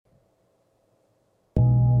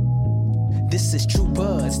This is True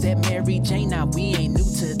Buds, that Mary Jane, now we ain't new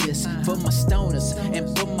to this. For my stoners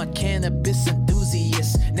and for my cannabis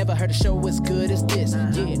enthusiasts, never heard a show as good as this.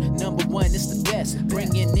 Yeah, number one, it's the best.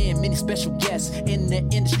 Bringing in many special guests in the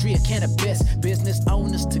industry of cannabis. Business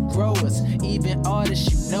owners to growers, even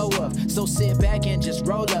artists you know of. So sit back and just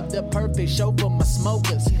roll up the perfect show for my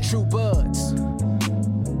smokers. True Buds.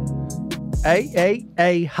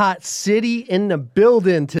 Hey, Hot City in the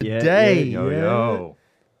building today. Yo.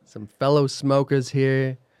 Some fellow smokers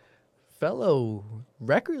here, fellow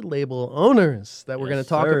record label owners that we're going to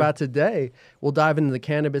talk about today. We'll dive into the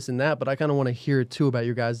cannabis and that, but I kind of want to hear too about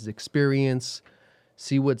your guys' experience,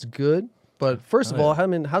 see what's good. But first of all,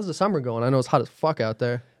 how's the summer going? I know it's hot as fuck out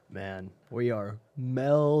there. Man, we are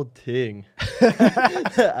melting.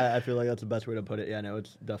 I feel like that's the best way to put it. Yeah, no,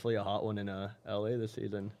 it's definitely a hot one in LA this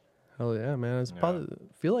season. Hell yeah, man. It's probably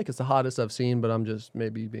feel like it's the hottest I've seen, but I'm just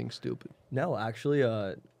maybe being stupid. No, actually,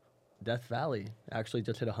 Death Valley actually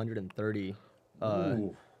just hit 130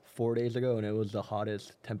 4 days ago, and it was the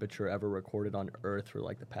hottest temperature ever recorded on Earth for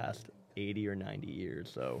like the past 80 or 90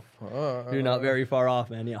 years. So you're not very far off,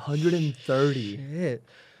 man. Yeah, 130. Shit.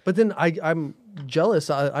 But then I'm jealous.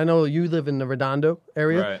 I know you live in the Redondo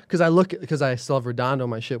area because I still have Redondo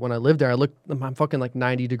my shit. When I lived there, I'm fucking like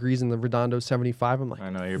 90 degrees in the Redondo 75. I'm like, I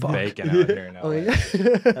know you're baking out here in LA.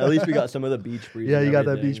 At least we got some of the beach breeze. Yeah, you got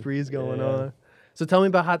that beach breeze going on. So tell me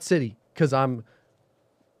about Hot City, because I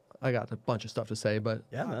got a bunch of stuff to say, but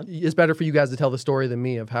yeah, man. It's better for you guys to tell the story than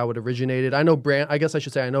me of how it originated. I know Brant. I guess I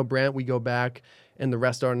should say I know Brant. We go back in the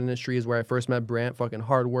restaurant industry is where I first met Brant. Fucking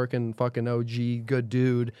hardworking, fucking OG, good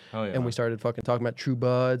dude. Oh, yeah. And we started fucking talking about True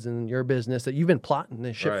Buds and your business that you've been plotting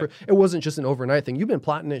this shit for. It wasn't just an overnight thing. You've been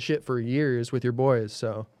plotting this shit for years with your boys.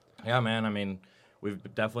 So yeah, man. I mean, we've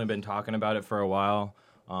definitely been talking about it for a while.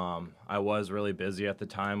 I was really busy at the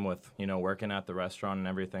time with, working at the restaurant and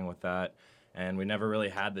everything with that. And we never really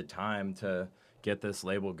had the time to get this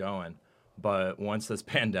label going. But once this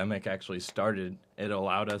pandemic actually started, it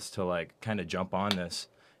allowed us to like kind of jump on this.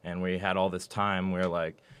 And we had all this time. We were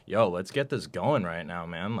like, yo, let's get this going right now,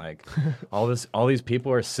 man. Like all these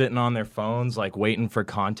people are sitting on their phones, like waiting for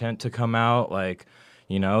content to come out. Like,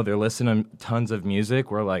 they're listening to tons of music.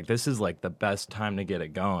 We're like, this is like the best time to get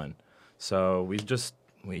it going. So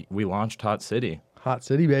we launched Hot City. Hot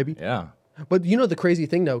City, baby. Yeah. But the crazy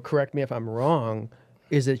thing, though, correct me if I'm wrong,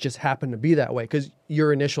 is it just happened to be that way? Because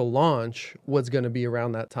your initial launch was going to be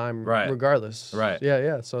around that time regardless. Right.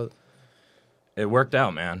 Yeah. So it worked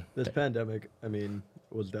out, man. This pandemic, I mean,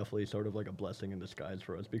 was definitely sort of like a blessing in disguise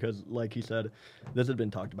for us because, like he said, this had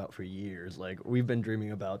been talked about for years. Like, we've been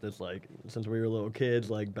dreaming about this, like, since we were little kids,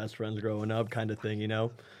 like, best friends growing up kind of thing,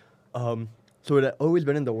 So it had always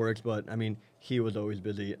been in the works, but, I mean, he was always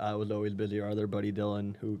busy. I was always busy. Our other buddy,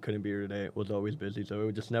 Dylan, who couldn't be here today, was always busy. So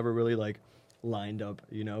it just never really, like, lined up,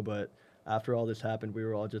 But after all this happened, we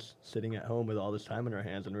were all just sitting at home with all this time in our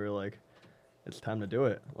hands, and we were like, it's time to do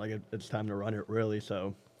it. Like, it's time to run it, really.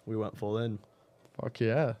 So we went full in. Fuck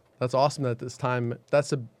yeah. That's awesome that this time,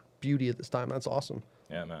 that's the beauty of this time. That's awesome.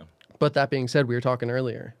 Yeah, man. But that being said, we were talking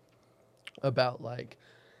earlier about, like,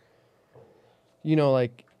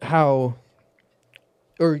 like how...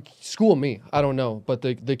 Or school me, I don't know. But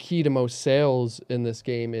the key to most sales in this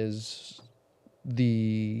game is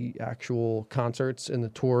the actual concerts and the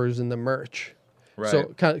tours and the merch.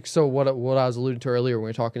 Right. So what I was alluding to earlier when we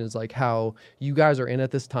were talking is like how you guys are in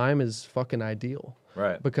at this time is fucking ideal.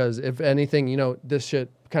 Right. Because if anything, this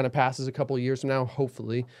shit kind of passes a couple of years from now,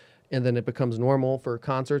 hopefully, and then it becomes normal for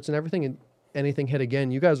concerts and everything, and anything hit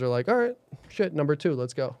again, you guys are like, all right, shit, number 2,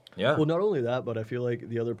 let's go. Yeah. Well, not only that, but I feel like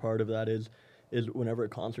the other part of that is whenever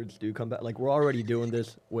concerts do come back, like we're already doing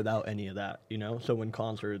this without any of that, So when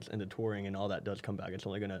concerts and the touring and all that does come back, it's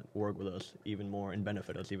only going to work with us even more and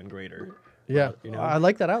benefit us even greater. Yeah, I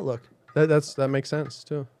like that outlook. That makes sense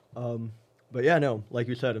too. But yeah, no, like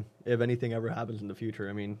you said, if anything ever happens in the future,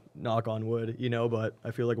 I mean, knock on wood, but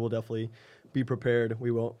I feel like we'll definitely be prepared.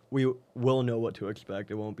 We will know what to expect.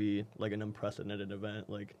 It won't be like an unprecedented event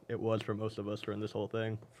like it was for most of us during this whole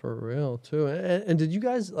thing. For real too. And did you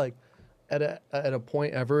guys like at a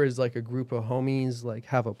point ever is like a group of homies like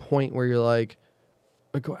have a point where you're like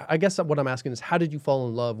I guess what I'm asking is how did you fall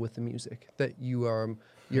in love with the music that you are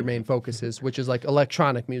your main focus is, which is like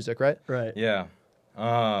electronic music, right? Right. Yeah.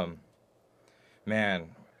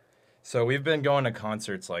 Man, so we've been going to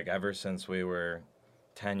concerts like ever since we were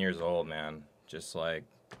 10 years old, man. Just like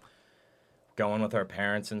going with our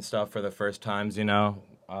parents and stuff for the first times,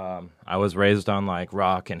 I was raised on like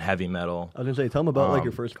rock and heavy metal. I was gonna say, tell them about like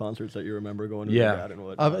your first concerts that you remember going to with your dad and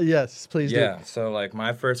what. Yes, please do. Yeah, so like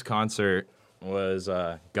my first concert was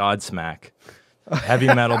Godsmack, heavy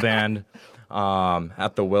metal band.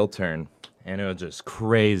 at the Wiltern. And it was just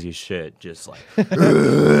crazy shit, just like,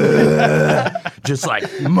 just like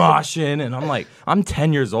moshing. And I'm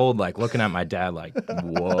 10 years old, like looking at my dad, like,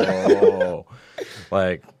 whoa.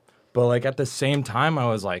 Like, but like at the same time, I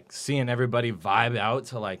was like seeing everybody vibe out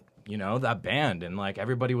to like, you know, that band. And like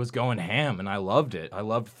everybody was going ham and I loved it. I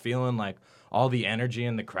loved feeling like all the energy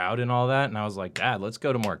in the crowd and all that. And I was like, Dad, let's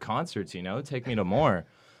go to more concerts, you know, take me to more.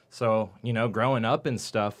 So, you know, growing up and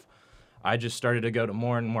stuff, I just started to go to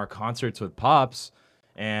more and more concerts with Pops,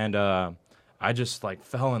 and I just like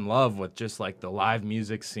fell in love with just like the live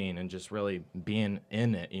music scene and just really being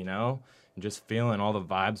in it, you know, and just feeling all the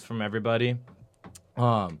vibes from everybody.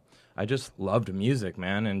 I just loved music,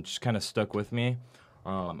 man, and just kind of stuck with me.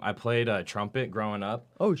 I played trumpet growing up.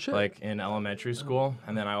 Oh shit! Like in elementary school,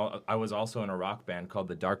 and then I was also in a rock band called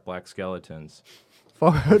the Dark Black Skeletons.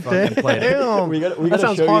 Damn. We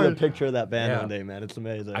gotta show you the picture of that band one day, man. It's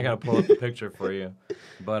amazing. I gotta pull up the picture for you.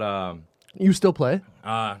 But you still play?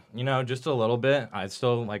 you know, just a little bit. I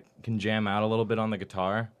still like can jam out a little bit on the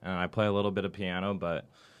guitar, and I play a little bit of piano, but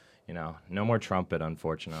you know, no more trumpet,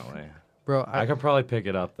 unfortunately. Bro, I could probably pick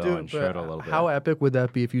it up though dude, and shred a little bit. How epic would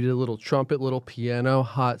that be if you did a little trumpet, little piano,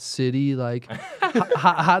 Hot City, like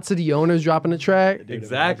Hot City Owners dropping a track? Dude,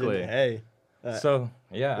 Exactly. imagine, hey. So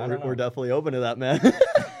yeah, We're definitely open to that, man.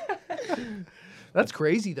 That's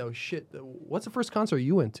crazy though. Shit. What's the first concert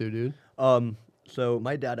you went to, dude? So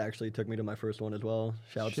my dad actually took me to my first one as well.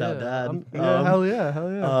 Shouts out, Dad. Hell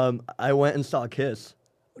yeah. I went and saw Kiss.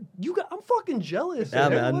 I'm fucking jealous. Yeah,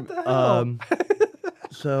 man. man. What the hell?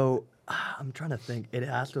 So I'm trying to think. It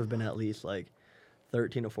has to have been at least like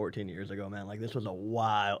 13 or 14 years ago, man. Like this was a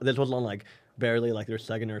while. This was on like barely like their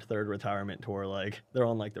second or third retirement tour. Like they're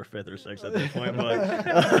on like their fifth or sixth at this point.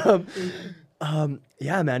 But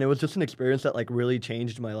yeah, man, it was just an experience that like really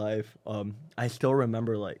changed my life. I still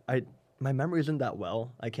remember like my memory isn't that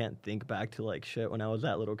well. I can't think back to like shit when I was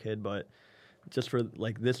that little kid, but just for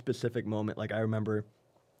like this specific moment, like I remember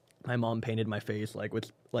my mom painted my face like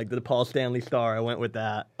with like the Paul Stanley star. I went with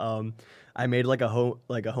that. I made like a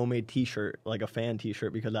homemade T-shirt, like a fan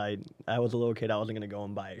T-shirt, because I was a little kid. I wasn't gonna go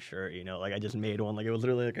and buy a shirt, you know. Like I just made one. Like it was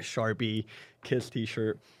literally like a Sharpie Kiss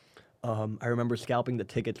T-shirt. I remember scalping the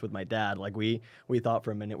tickets with my dad. Like we thought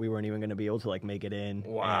for a minute we weren't even gonna be able to like make it in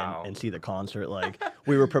and see the concert. Like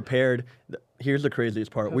we were prepared. Here's the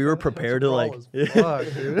craziest part. We were prepared to like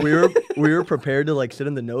we were prepared to like sit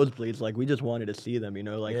in the nosebleeds. Like we just wanted to see them, you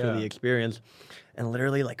know, like for the experience. And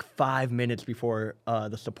literally like 5 minutes before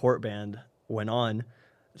the support band went on,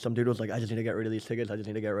 some dude was like, I just need to get rid of these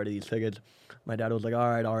tickets. My dad was like,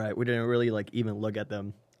 all right. We didn't really like even look at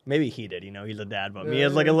them. Maybe he did, you know, he's a dad, but me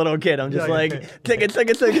as like a little kid, I'm just like, tickets.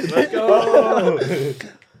 Let's go.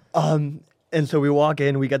 And so we walk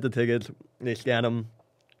in, we get the tickets, they scan them,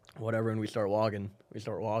 whatever, and we start walking. We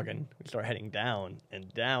start heading down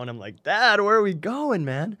and down. I'm like, Dad, where are we going,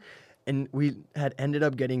 man? And we had ended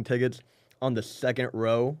up getting tickets on the second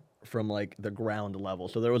row from like the ground level.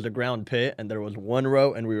 So there was a ground pit and there was one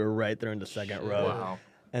row and we were right there in the second row. Wow.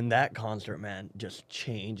 And that concert, man, just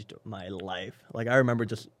changed my life. Like I remember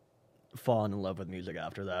just falling in love with music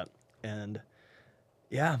after that. And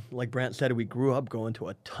yeah, like Brant said, we grew up going to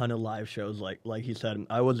a ton of live shows. Like he said,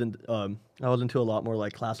 I was into a lot more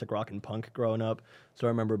like classic rock and punk growing up. So I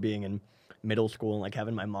remember being in middle school and like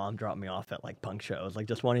having my mom drop me off at like punk shows, like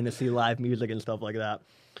just wanting to see live music and stuff like that.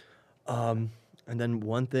 And then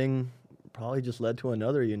one thing probably just led to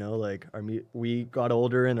another, you know, like we got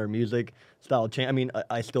older and our music style changed. I mean,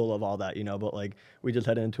 I still love all that, you know, but like we just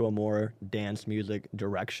headed into a more dance music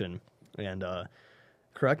direction. And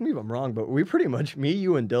correct me if I'm wrong, but we pretty much, me,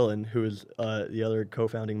 you, and Dylan, who is the other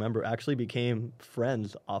co-founding member, actually became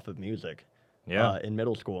friends off of music. In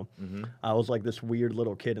middle school. Mm-hmm. I was like this weird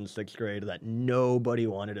little kid in 6th grade that nobody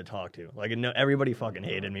wanted to talk to. Like everybody fucking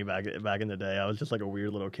hated me back in the day. I was just like a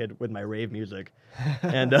weird little kid with my rave music.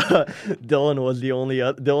 And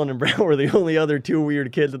Dylan and Brown were the only other two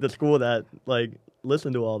weird kids at the school that like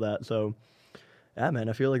listened to all that. So yeah, man,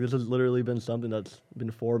 I feel like this has literally been something that's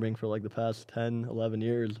been forming for like the past 10, 11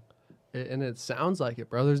 years. And it sounds like it,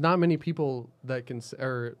 bro. There's not many people that can,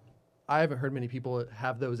 or I haven't heard many people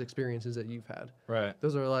have those experiences that you've had. Right.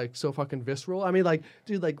 Those are like so fucking visceral. I mean, like,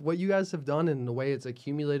 dude, like what you guys have done and the way it's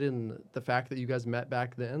accumulated and the fact that you guys met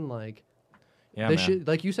back then, like, yeah, this shit,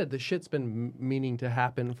 like you said, the shit's been meaning to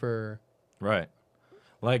happen for. Right.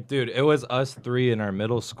 Like, dude, it was us three in our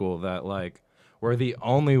middle school that like were the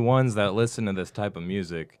only ones that listened to this type of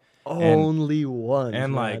music. Only ones.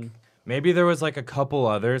 And man. like Maybe there was like a couple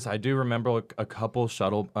others. I do remember a couple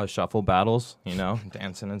shuffle battles, you know,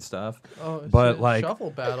 dancing and stuff. Oh, but shit, like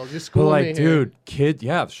shuffle battles. You're but schooling like, me here.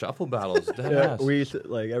 dude, shuffle battles. Yeah, Deadass. we used to,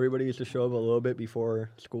 like everybody used to show up a little bit before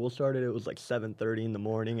school started. It was like 7:30 in the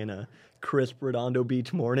morning in a crisp Redondo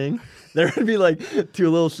Beach morning. There would be like 2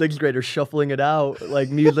 little 6th graders shuffling it out, like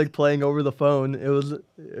music playing over the phone. It was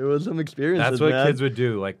some experiences. That's what man. kids would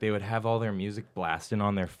do. Like they would have all their music blasting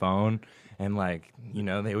on their phone, and like you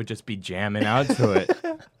know they would just be jamming out to it.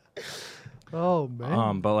 Oh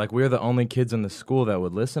man. But like we were the only kids in the school that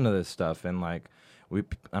would listen to this stuff, and like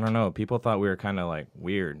I don't know, people thought we were kind of like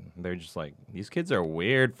weird. They're just like, these kids are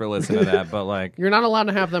weird for listening to that, but like You're not allowed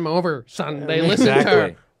to have them over, son. They listen to exactly.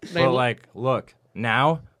 her. They But like, look,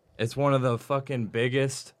 now it's one of the fucking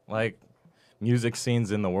biggest like music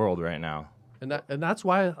scenes in the world right now. And that's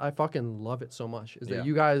why I fucking love it so much. Is that Yeah.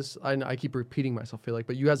 you guys? I keep repeating myself. Feel like,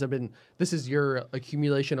 but you guys have been. This is your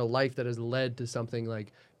accumulation of life that has led to something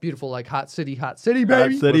like beautiful, like Hot City, baby. Hot City,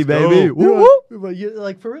 Let's go. baby. Woo, Yeah. woo. But you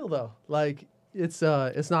like for real though. Like it's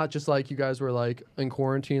not just like you guys were like in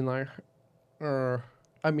quarantine. Like,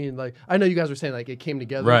 I mean, like I know you guys were saying like it came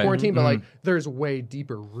together in Right. quarantine, but like Mhm. there's way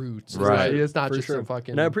deeper roots. Right. It's not For just sure. some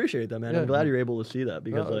fucking. And I appreciate that, man. Yeah. I'm glad you're able to see that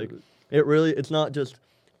because No, like it's not just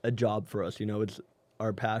a job for us, you know, it's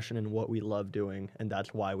our passion and what we love doing, and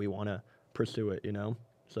that's why we want to pursue it, you know.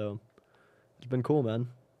 So it's been cool, man.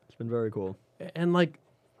 It's been very cool. And like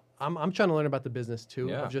I'm trying to learn about the business too,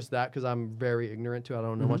 Yeah. of just that, because I'm very ignorant to it. I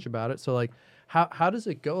don't know Mm-hmm. much about it. So like how does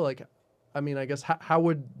it go? Like I mean, I guess how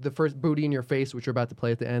would the first Booty in Your Face, which you're about to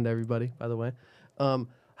play at the end, everybody, by the way,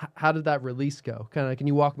 how did that release go? Kind of, can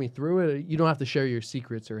you walk me through it? You don't have to share your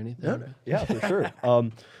secrets or anything. Yeah, for sure.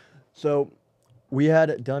 So we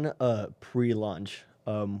had done a pre-launch.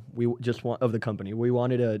 We just want of the company. We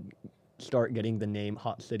wanted to start getting the name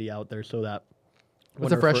Hot City out there so that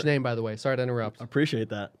What's a fresh name, by the way? Sorry to interrupt. Appreciate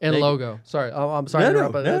that. And Thank you. logo. Sorry, I'm sorry No, to no,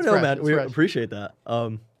 interrupt. But no, it's no, fresh. man. It's We fresh. appreciate that.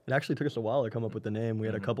 It actually took us a while to come up with the name. We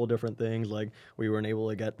had a couple different things. Like we weren't able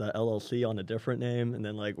to get the LLC on a different name, and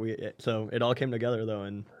then like so it all came together though.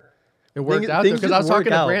 And It worked Things- out things because I was just work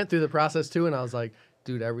talking to out. Brant through the process too, and I was like,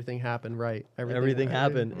 dude, everything happened right. everything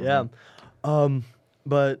happened. Yeah.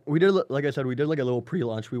 But we did, like I said, we did like a little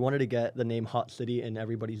pre-launch. We wanted to get the name Hot City in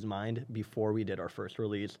everybody's mind before we did our first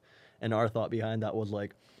release. And our thought behind that was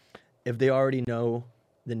like, if they already know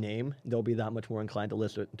the name, they'll be that much more inclined to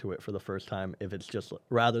listen to it for the first time if it's just,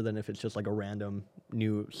 rather than if it's just like a random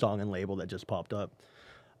new song and label that just popped up.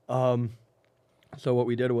 So what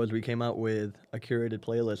we did was we came out with a curated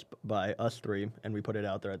playlist by us three, and we put it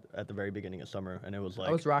out there at the very beginning of summer. And it was like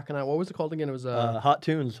I was rocking out. What was it called again? It was Hot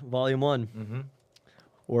Tunes, Volume 1. Mm-hmm.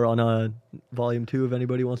 We're on Volume 2 if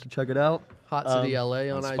anybody wants to check it out. Hot City LA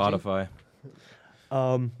on IG. Spotify.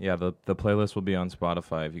 Um, Yeah, the playlist will be on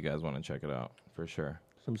Spotify if you guys want to check it out for sure.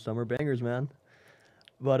 some summer bangers, man.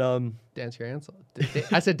 But Dance your ants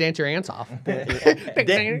off. I said dance your ants off.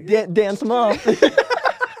 dance them off.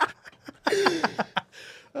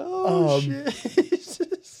 Oh shit!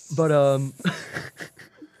 But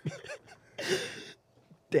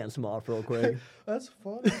dance them off real quick. That's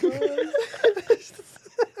funny.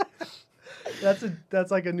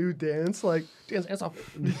 That's like a new dance. Like dance ants off.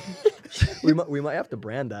 we might have to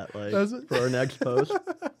brand that like Does it? for our next post.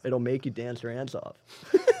 It'll make you dance your hands off.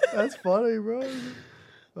 That's funny, bro.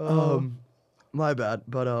 My bad.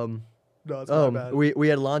 But No, it's my bad. we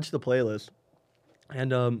had launched the playlist,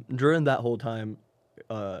 and during that whole time,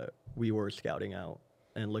 we were scouting out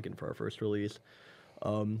and looking for our first release.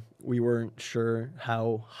 We weren't sure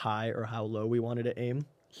how high or how low we wanted to aim,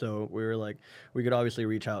 so we were like, we could obviously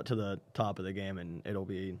reach out to the top of the game and it'll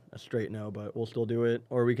be a straight no, but we'll still do it,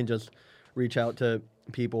 or we can just reach out to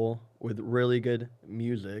people with really good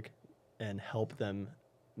music and help them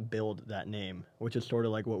build that name, which is sort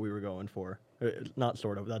of like what we were going for. Not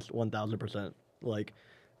sort of, that's 1000% like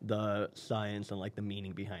the science and like the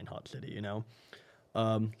meaning behind Hot City, you know?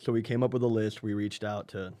 So we came up with a list. We reached out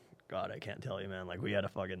to, God, I can't tell you, man. Like we had a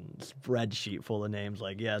fucking spreadsheet full of names.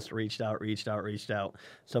 Like, yes, reached out.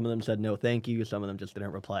 Some of them said no, thank you. Some of them just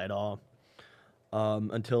didn't reply at all.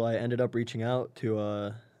 Until I ended up reaching out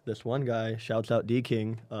to this one guy. Shouts out D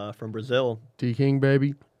King from Brazil. D King,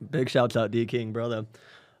 baby. Big shouts out D King, brother.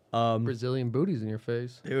 Brazilian booties in your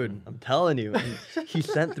face. Dude, I'm telling you, and he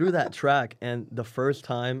sent through that track, and the first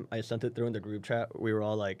time I sent it through in the group chat, we were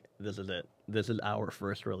all like, this is it. This is our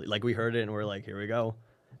first release. Like, we heard it, and we're like, here we go.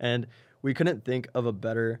 And we couldn't think of a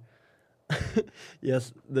better...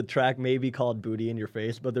 Yes, the track may be called Booty in Your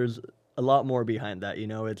Face, but there's a lot more behind that, you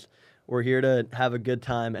know? We're here to have a good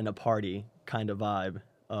time and a party kind of vibe.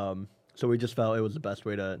 So we just felt it was the best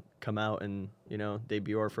way to come out and,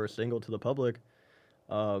 debut our first single to the public.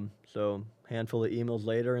 So handful of emails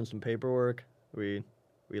later and some paperwork, we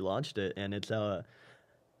launched it, and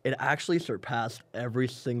it actually surpassed every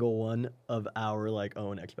single one of our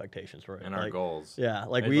own expectations for it And our goals. Yeah,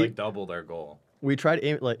 We doubled our goal. we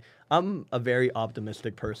tried I'm a very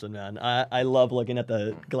optimistic person, man. I love looking at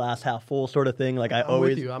the glass half full sort of thing. Like I I'm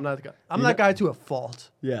always with you. I'm not. I'm that guy to a fault.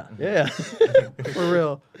 yeah. For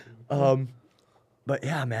real. But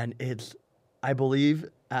yeah, man, I believe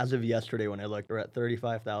as of yesterday when I looked, we're at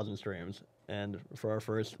 35,000 streams, and for our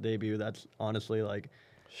first debut, that's honestly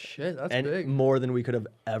Shit, that's and big. more than we could have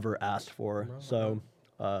ever asked for. So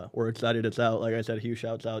we're excited it's out. Like I said, huge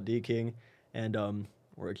shouts out D King, and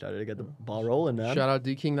we're excited to get the ball rolling, man. Shout out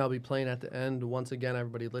D King. That'll be playing at the end. Once again,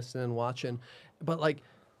 everybody listening, watching. But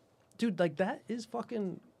dude, that is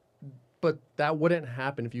fucking. But that wouldn't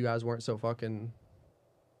happen if you guys weren't so fucking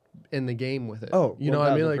in the game with it. Oh, you know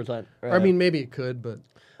what I mean? 1000%. I mean, maybe it could, but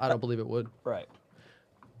I don't believe it would. Right.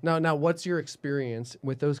 Now, what's your experience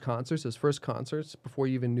with those concerts? Those first concerts before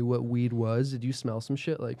you even knew what weed was? Did you smell some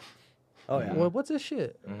shit Oh yeah. What's this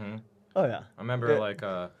shit? Mm-hmm. Oh yeah. I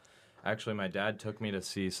remember actually my dad took me to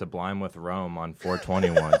see Sublime with Rome on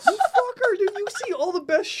 420 once. Fucker, dude, you see all the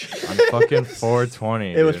best shit. On fucking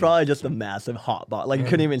 420. It was dude. probably just a massive hot box. Like you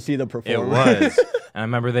couldn't even see the It performer. was. And I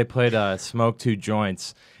remember they played Smoke Two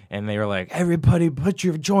Joints, and they were like, everybody put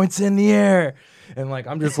your joints in the air. And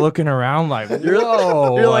I'm just looking around like,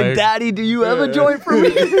 whoa. You're like, Daddy, do you have a joint for me?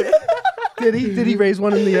 Did he raise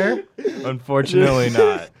one in the air? Unfortunately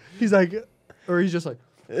not. He's like, or he's just like,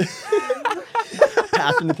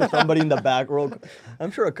 Passing it to somebody in the back row.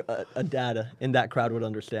 I'm sure a dad in that crowd would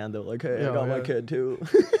understand though. Like, hey, I got my kid too.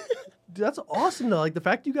 dude, that's awesome though. Like the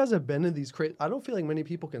fact you guys have been in these crazy. I don't feel like many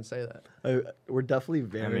people can say that. We're definitely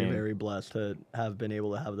very blessed to have been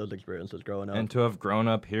able to have those experiences growing up. And to have grown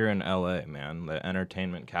up here in LA, man, the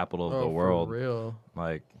entertainment capital of the For world. real.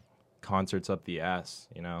 Like concerts up the ass,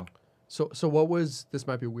 you know? So what was, this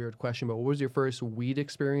might be a weird question, but what was your first weed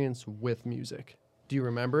experience with music? Do you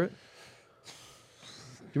remember it?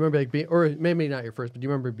 Do you remember being, or maybe not your first, but do you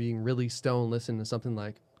remember being really stoned, listening to something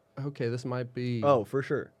like, okay, this might be. Oh, for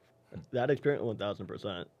sure. That experience,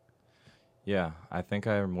 1,000%. Yeah, I think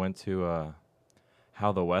I went to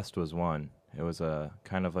How the West Was Won. It was a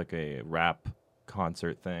kind of like a rap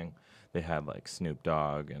concert thing. They had Snoop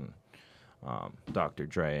Dogg and Dr.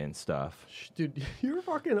 Dre and stuff. Dude, you're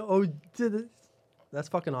fucking, that's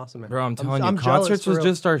fucking awesome, man. Bro, I'm telling you, I'm jealous, concerts for was real.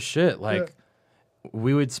 just our shit.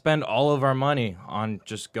 We would spend all of our money on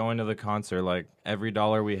just going to the concert. Every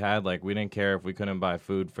dollar we had, we didn't care if we couldn't buy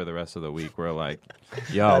food for the rest of the week. We're like,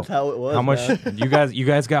 yo, That's how it was, how much man. you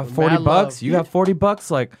guys got 40 Mad bucks? love. You got 40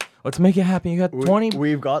 bucks? Let's make it happen. You got 20?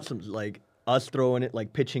 We've got some, us throwing it,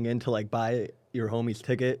 pitching in to, buy your homie's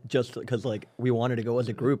ticket just because, we wanted to go as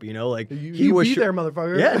a group, you know? You was be there,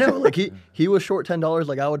 motherfucker. Yeah, no, he was short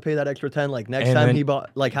 $10. I would pay that extra 10. Next And time then- he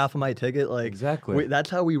bought, half of my ticket. Exactly. That's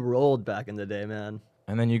how we rolled back in the day, man.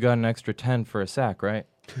 And then you got an extra 10 for a sack, right?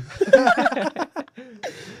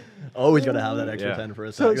 Always got to have that extra Yeah. 10 for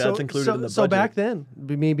a second. That's included in the budget. So back then,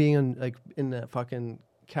 me being in that fucking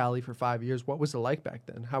Cali for 5 years, what was it like back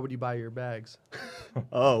then? How would you buy your bags?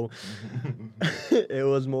 Oh, it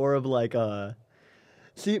was more of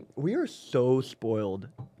see, we are so spoiled.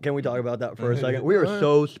 Can we talk about that for a second? We are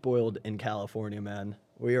so spoiled in California, man.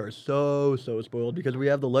 We are so spoiled because we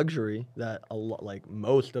have the luxury that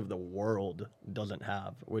most of the world doesn't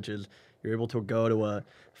have, which is you're able to go to a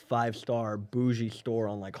 5-star bougie store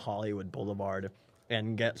on Hollywood Boulevard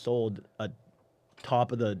and get sold a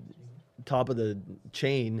top of the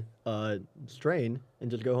chain strain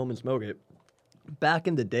and just go home and smoke it. Back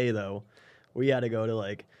in the day, though, we had to go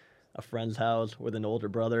to a friend's house with an older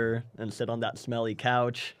brother and sit on that smelly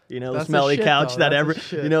couch. You know, That's the smelly shit, couch though. that That's every the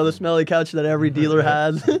shit. you know the smelly couch that every dealer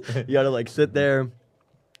has. You had to sit there,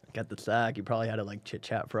 get the sack. You probably had to chit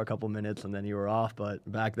chat for a couple minutes and then you were off. But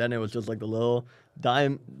back then it was just the little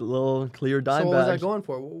clear dime So what was I bags. going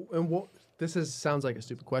for? And sounds like a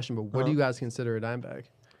stupid question, but what do you guys consider a dime bag?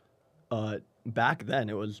 Back then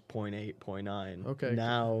it was 0.8, 0.9. Okay.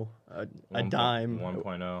 Now a One dime.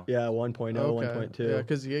 1.0. Yeah, 1.0, 1.2.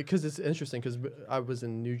 Yeah, because it's interesting because I was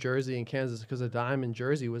in New Jersey and Kansas because a dime in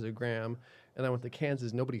Jersey was a gram, and I went to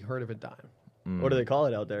Kansas. Nobody heard of a dime. What do they call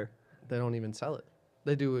it out there? They don't even sell it.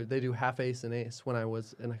 They do half ace and ace when I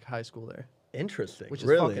was in high school there, Interesting. which is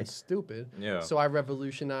really? fucking stupid. Yeah. So I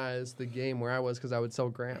revolutionized the game where I was because I would sell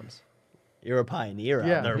grams. you're a pioneer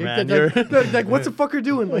Yeah, out there, you- man. like, what's the fucker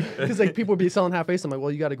doing? Like, because like people would be selling half eighths. I'm like, well,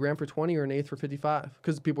 you got a gram for 20 or an eighth for 55,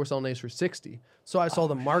 because people were selling eighths for 60. So I saw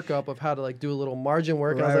the markup of how to like do a little margin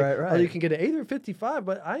work. And I was like, Right. oh, you can get an eighth or 55,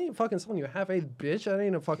 but I ain't fucking selling you a half eighth, bitch. That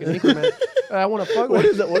ain't a fucking increment. I want to fuck What with.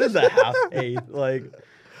 is that? What is a half eighth? Like,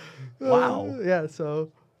 wow. Yeah.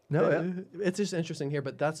 So No, it's just interesting here.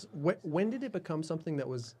 But that's when did it become something that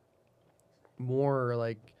was more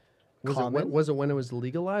like? Common? Was it when it was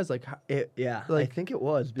legalized? Like Yeah, I Like, think it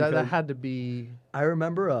was. that Because had to be. I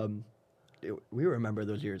remember, we remember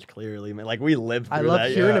those years clearly, man. Like, we lived through I love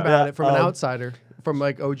that. hearing yeah. about Yeah, it from an outsider, from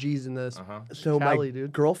like OGs in this. So Cali, my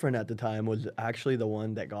dude. girlfriend at the time was actually the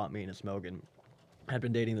one that got me into smoking. I had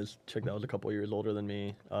been dating this chick that was a couple years older than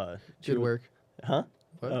me. She Good was- work. Huh?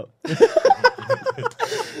 What?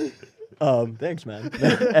 Oh. Thanks, man.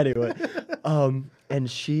 Anyway, and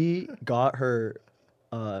she got her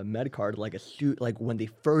med card like like when they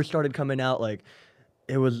first started coming out. Like,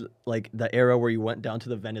 it was like the era where you went down to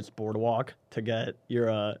the Venice boardwalk to get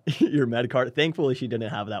your your med card. Thankfully, she didn't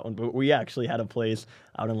have that one, but we actually had a place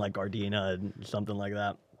out in like Gardena and something like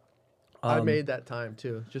that. I made that time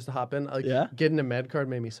too, just to hop in. Like, Yeah? getting a med card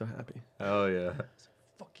made me so happy. Oh yeah.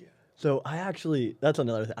 Fuck yeah. So that's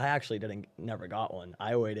another thing. I actually never got one.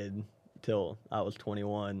 I waited till I was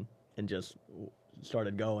 21 and just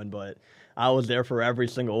started going, but I was there for every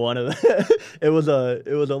single one of them. It was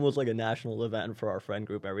almost like a national event for our friend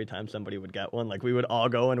group. Every time somebody would get one, like we would all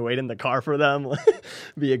go and wait in the car for them,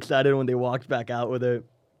 be excited when they walked back out with it.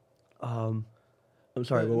 I'm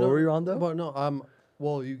sorry, but what were you on though? Well, no,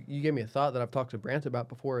 well, you gave me a thought that I've talked to Brant about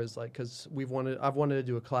before. Is like, because I've wanted to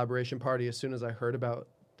do a collaboration party as soon as I heard about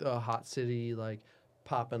the Hot City like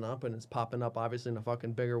popping up, and it's popping up obviously in a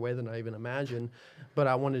fucking bigger way than I even imagined. But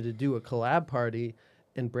I wanted to do a collab party,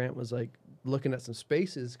 and Brant was like looking at some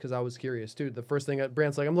spaces because I was curious too. The first thing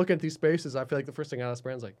Brant's like, I'm looking at these spaces. I feel like the first thing I asked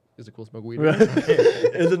Brant's like, is it cool to smoke weed?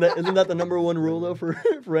 Isn't that the number one rule though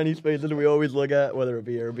for any spaces we always look at, whether it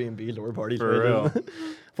be Airbnbs or party For spaces?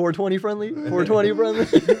 420 friendly, 420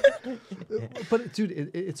 friendly. But dude,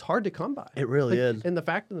 it's hard to come by. It really is. And the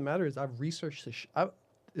fact of the matter is, I've researched this.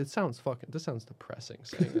 This sounds depressing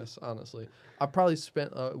saying this, honestly. I've probably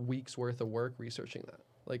spent a week's worth of work researching that.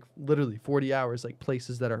 Like literally 40 hours, like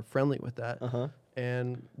places that are friendly with that. Uh-huh.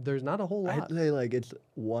 And there's not a whole lot. I'd say like it's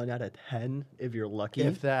 1 out of 10 if you're lucky.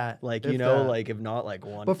 If that. Like, if you know, that. like if not like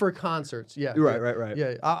one. But for concerts, yeah. Right.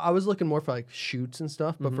 Yeah, I was looking more for like shoots and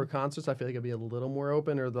stuff, but for concerts, I feel like it'd be a little more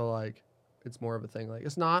open, or the like, it's more of a thing. Like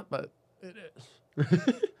it's not, but it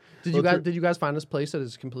is. Did you guys find this place that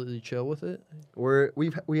is completely chill with it?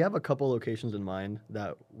 we have a couple locations in mind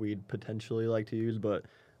that we'd potentially like to use, but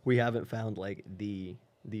we haven't found like the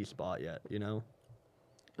spot yet, you know?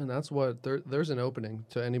 And that's what there's an opening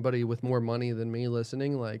to anybody with more money than me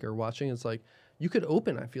listening, like, or watching. It's like you could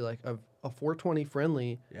open, I feel like, a 420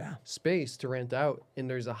 friendly space to rent out, and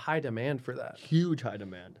there's a high demand for that. Huge high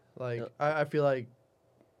demand. Like I feel like,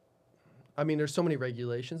 I mean, there's so many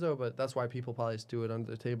regulations though, but that's why people probably just do it under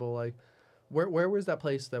the table. Like, where was that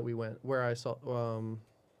place that we went? Where I saw,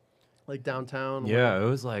 like downtown. Yeah, it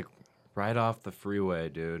was like right off the freeway,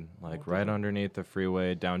 dude. Like right underneath the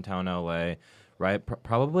freeway, downtown LA. Right,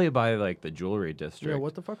 probably by like the jewelry district. Yeah,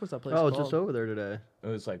 what the fuck was that place? Oh, called? it's just over there today. It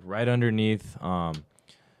was like right underneath.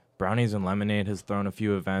 Brownies and Lemonade has thrown a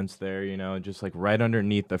few events there, you know, just like right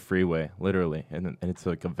underneath the freeway, literally, and it's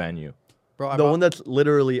like a venue. Bro, The one that's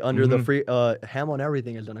literally under the free Ham on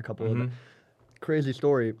Everything has done a couple of them. Crazy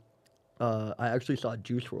story. I actually saw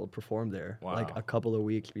Juice WRLD perform there like Wow. a couple of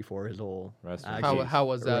weeks before his whole Rest in actually- peace. How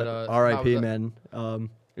was that? how R.I.P. was that? man.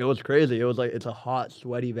 It was crazy. It was like it's a hot,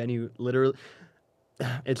 sweaty venue. Literally,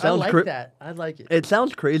 it I sounds like that. I like it. It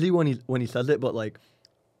sounds crazy when he says it, but like,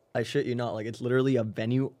 I shit you not. Like, it's literally a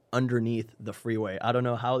venue underneath the freeway. I don't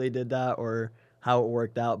know how they did that or how it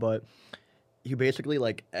worked out, but you basically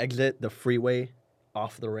like exit the freeway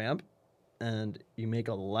off the ramp, and you make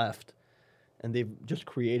a left, and they've just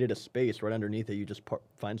created a space right underneath it. You just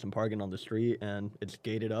find some parking on the street, and it's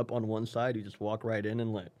gated up on one side. You just walk right in,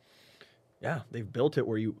 and like, yeah, they've built it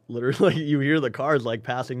where you literally you hear the cars like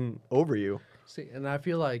passing over you. See, and I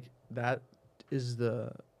feel like that is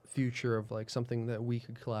the future of like something that we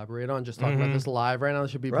could collaborate on. Just talking about this live right now,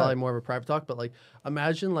 this should be probably more of a private talk, but like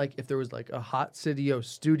imagine like if there was like a Hot City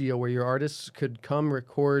studio where your artists could come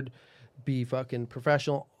record, be fucking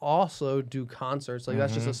professional, also do concerts. Like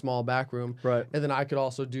that's just a small back room. Right. And then I could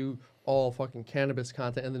also do all fucking cannabis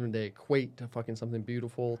content, and then they equate to fucking something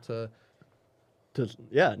beautiful to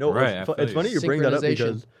Yeah, no, Right, it's, I feel it's funny you bring that up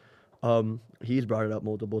Synchronization. because he's brought it up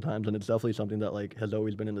multiple times, and it's definitely something that like has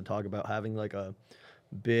always been in the talk about having like a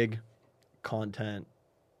big content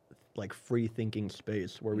like free thinking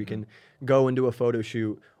space where we can go and do a photo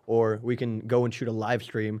shoot, or we can go and shoot a live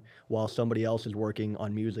stream while somebody else is working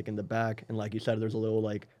on music in the back. And like you said, there's a little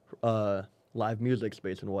like live music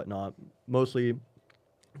space and whatnot. Mostly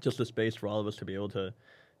just a space for all of us to be able to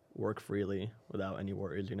work freely without any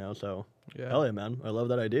worries, you know? So, hell yeah, man. I love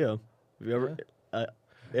that idea. If you ever,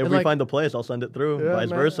 if we find the place, I'll send it through, vice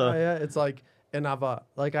versa. Yeah, it's like, and I've,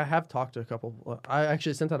 like, I have talked to a couple, I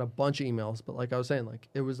actually sent out a bunch of emails, but like I was saying, like,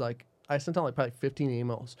 it was like, I sent out like probably 15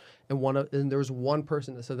 emails, and there was one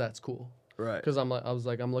person that said that's cool. Right. Because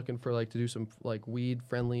I'm looking for like to do some like weed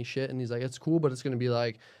friendly shit, and he's like, it's cool, but it's gonna be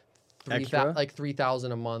like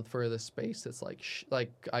 3,000 a month for this space. That's like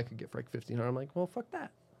like I could get for like 1,500. I'm like, well, fuck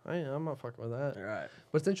that. I'm not fucking with that. All right.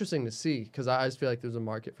 But it's interesting to see because I just feel like there's a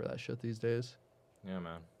market for that shit these days. Yeah,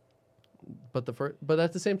 man. But but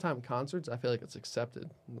at the same time, concerts, I feel like it's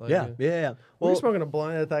accepted. Like, Yeah. Were Well, you smoking a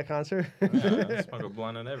blunt at that concert? I smoke a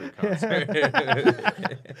blunt at every concert.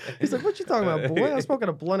 He's like, what you talking about, boy? I'm smoking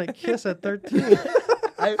a blunt at Kiss at 13.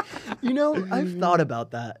 I've thought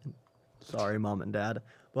about that. Sorry, mom and dad,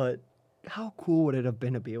 but how cool would it have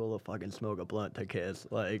been to be able to fucking smoke a blunt to Kiss?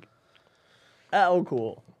 Like, how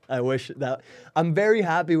cool. I wish that. I'm very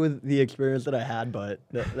happy with the experience that I had, but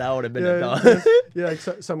that would have been a done. Yeah, like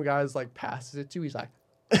some guys like passes it to. He's like,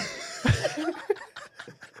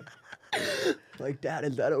 like, Dad,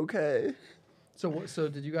 is that okay? So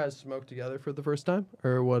did you guys smoke together for the first time,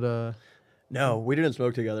 or what? No, we didn't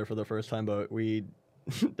smoke together for the first time, but we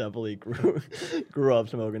definitely grew up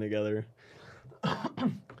smoking together.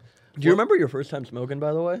 Do you remember your first time smoking,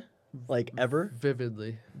 by the way? Like, ever?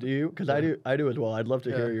 Vividly. Do you? Because I do as well. I'd love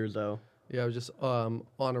to hear yours, though. Yeah, I was just on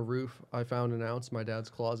a roof. I found an ounce in my dad's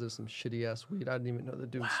closet, some shitty ass weed. I didn't even know the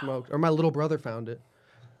dude smoked. Or my little brother found it.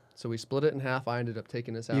 So we split it in half. I ended up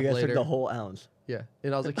taking this half You guys later. took the whole ounce. Yeah.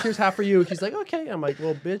 And I was like, here's half for you. He's like, okay. I'm like,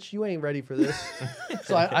 well, bitch, you ain't ready for this.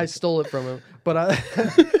 So I stole it from him. But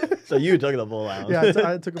So you took the full ounce. yeah,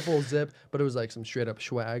 I took a full zip, but it was like some straight up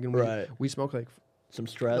swag. And we smoked like Some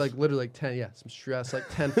stress. like literally like 10, some stress, like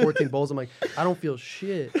 10, 14 bowls. I'm like, I don't feel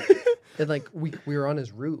shit. And like we were on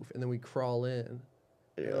his roof, and then we crawl in.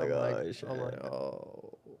 You're And like, I'm like,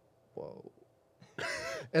 oh, whoa.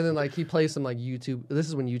 And then like he plays some like YouTube. This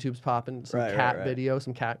is when YouTube's popping. Some cat video,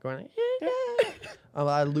 some cat going.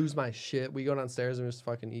 I lose my shit. We go downstairs and just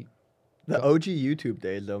fucking eat. The OG YouTube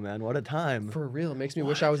days, though, man. What a time. For real, it makes me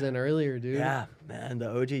wish I was in earlier, dude. Yeah, man. The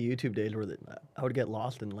OG YouTube days were I would get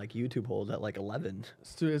lost in like YouTube holes at like 11.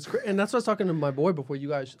 Dude, it's great. And that's what I was talking to my boy before you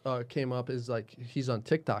guys came up. Is like he's on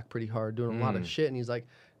TikTok pretty hard, doing a lot of shit, and he's like,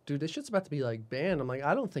 dude, this shit's about to be like banned. I'm like,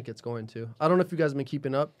 I don't think it's going to. I don't know if you guys have been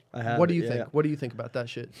keeping up. I have. What do you think? What do you think about that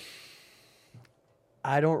shit?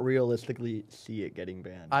 I don't realistically see it getting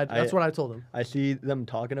banned. That's what I told him. I see them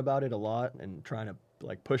talking about it a lot and trying to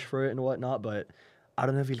like push for it and whatnot, but I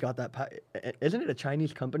don't know if he's got that. Isn't it a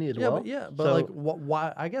Chinese company as well? But so, like,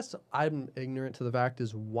 why? I guess I'm ignorant to the fact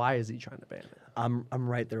is why is he trying to ban it? I'm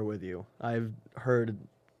right there with you. I've heard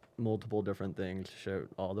multiple different things,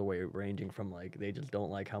 all the way ranging from like they just don't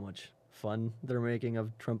like how much fun they're making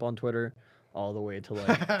of Trump on Twitter, all the way to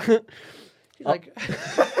like.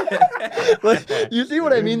 Like, you see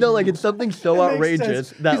what I mean though? Like it's something so outrageous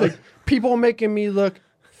that he's like people making me look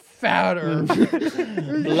fatter.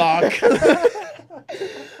 Block.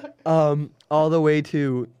 All the way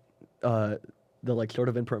to the like sort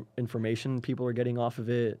of information people are getting off of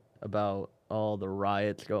it about all the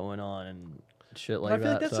riots going on and shit like that. I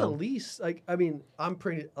feel like that's the least. Like, I mean, I'm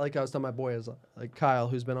pretty. Like I was telling my boy, as like Kyle,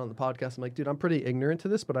 who's been on the podcast. I'm like, dude, I'm pretty ignorant to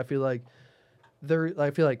this, but I feel like. I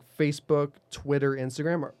feel like Facebook, Twitter,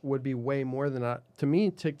 Instagram would be way more than that. To me,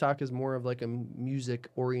 TikTok is more of like a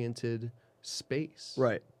music-oriented space.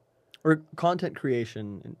 Right. Or content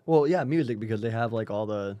creation. Well, yeah, music, because they have like all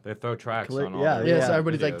the... They throw tracks on all their videos. So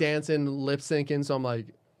everybody's like dancing, lip-syncing. So I'm like,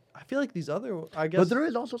 I feel like these other, I guess... But there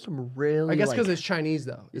is also some really... I guess because it's Chinese,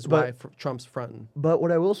 though, is why Trump's fronting. But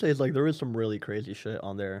what I will say is like there is some really crazy shit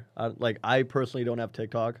on there. I personally don't have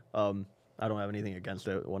TikTok. I don't have anything against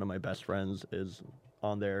it. One of my best friends is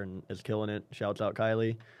on there and is killing it. Shouts out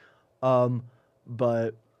Kylie.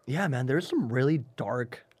 But yeah, man, there's some really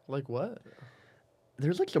dark. Like what?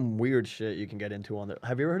 There's like some weird shit you can get into on there.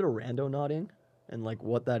 Have you ever heard of rando nodding and like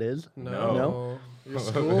what that is? No. You're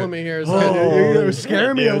schooling me here. You're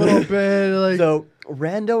scaring me a little bit. Like. So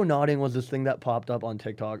rando nodding was this thing that popped up on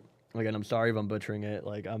TikTok. Again, I'm sorry if I'm butchering it.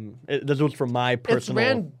 Like, this was from my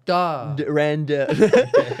personal. It's randa.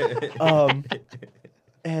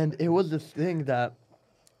 And it was this thing that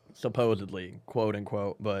supposedly, quote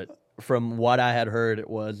unquote, but from what I had heard, it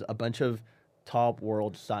was a bunch of top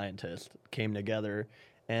world scientists came together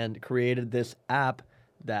and created this app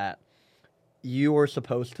that you were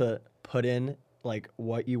supposed to put in like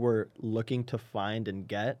what you were looking to find and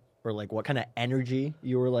get, or like what kind of energy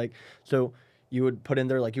you were like. So you would put in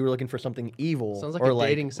there like you were looking for something evil. Sounds like or a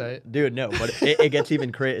dating site. Dude, no, but it gets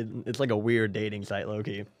even crazy. It's like a weird dating site,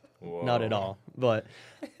 low-key. Not at all. But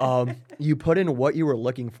you put in what you were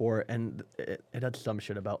looking for, and it had some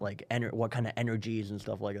shit about like what kind of energies and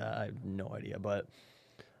stuff like that. I have no idea, but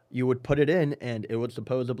you would put it in, and it would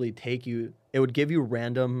supposedly take you. It would give you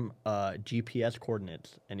random GPS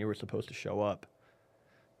coordinates, and you were supposed to show up.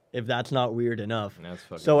 If that's not weird enough.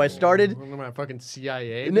 So I started. What am I, fucking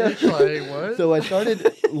CIA? Bitch? Like, what? So I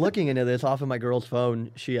started looking into this off of my girl's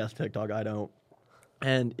phone. She has TikTok, I don't.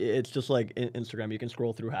 And it's just like Instagram. You can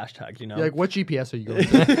scroll through hashtags, you know? You're like, what GPS are you going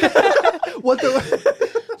to? What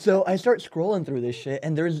the? So I start scrolling through this shit,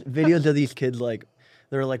 and there's videos of these kids like,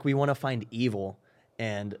 they're like, we want to find evil.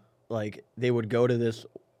 And like, they would go to this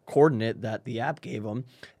coordinate that the app gave them,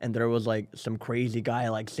 and there was like some crazy guy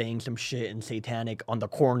like saying some shit in satanic on the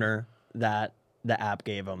corner that the app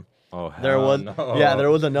gave them. Oh, hell there was no. Yeah, there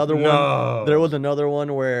was another No. one. There was another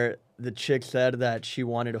one where the chick said that she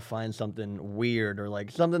wanted to find something weird or like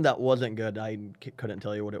something that wasn't good. I couldn't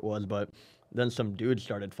tell you what it was, but then some dude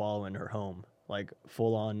started following her home, like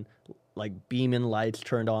full on, like beaming lights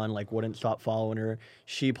turned on, like wouldn't stop following her.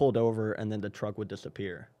 She pulled over, and then the truck would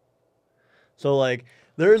disappear. So like,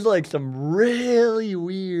 there's like some really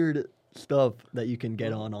weird stuff that you can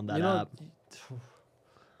get on that app.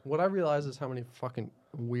 What I realize is how many fucking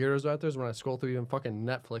weirdos out there is when I scroll through even fucking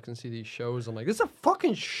Netflix and see these shows. I'm like, this is a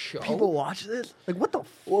fucking show. People watch this? Like, what the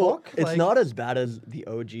Well, fuck? it's Like, not as bad as the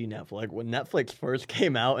OG Netflix. When Netflix first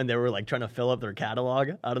came out and they were like trying to fill up their catalog,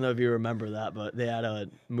 I don't know if you remember that, but they had a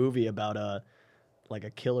movie about a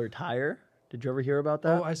killer tire. Did you ever hear about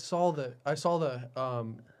that? Oh, I saw the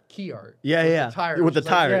key art. Yeah, with yeah. The tire, with the which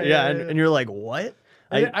is like, tire, yeah. And you're like, what?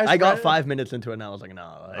 I got 5 minutes into it, and I was like,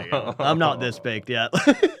 no, I'm not this baked yet.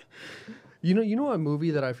 You know a movie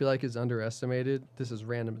that I feel like is underestimated? This is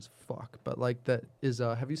random as fuck, but like that is,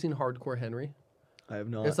 have you seen Hardcore Henry? I have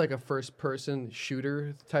not. It's like a first-person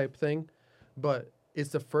shooter type thing, but it's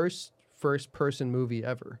the first-person movie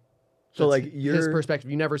ever. So That's like his perspective.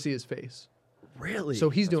 You never see his face. Really? So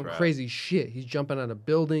he's doing rad. crazy shit. He's jumping out of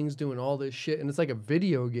buildings, doing all this shit, and it's like a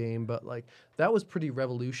video game. But like that was pretty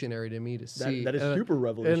revolutionary to me to see. that is And- super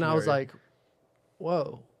revolutionary. And I was like,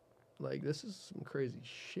 whoa, like this is some crazy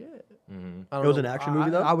shit. Mm-hmm. I don't It was know. an action movie,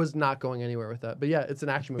 though? I was not going anywhere with that. But yeah, it's an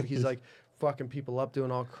action movie. He's like fucking people up, doing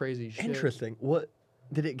all crazy shit. interesting. What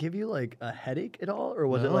did it give you like a headache at all, or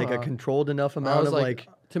was it like a No. controlled enough I amount was of like,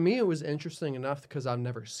 to me, it was interesting enough because I've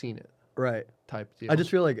never seen it. right? Type deal. I just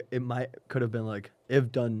feel like it could have been like,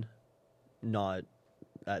 if done not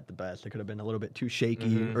at the best, it could have been a little bit too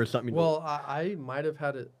shaky or something. Well, I might have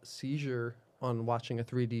had a seizure on watching a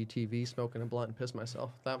 3D TV, smoking a blunt, and piss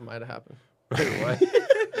myself. That might have happened. Wait, what?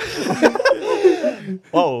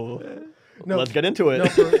 whoa, No, let's get into it.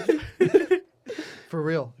 No, for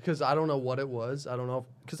real, because I don't know what it was. I don't know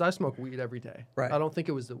because I smoke weed every day. Right. I don't think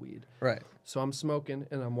it was the weed. right. So I'm smoking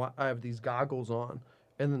and I have these goggles on,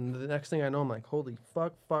 and then the next thing I know, I'm like, holy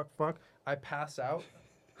fuck. I pass out,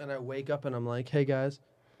 and I wake up and I'm like, hey guys,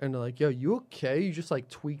 and they're like, yo, you okay? You just like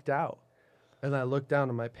tweaked out. And I look down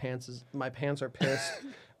and my pants are pissed.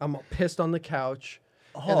 I'm pissed on the couch.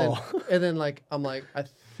 And then like I'm like, I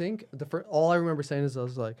think all I remember saying is I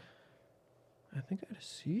was like, I think I had a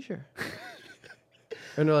seizure.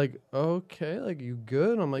 And they're like, okay, like you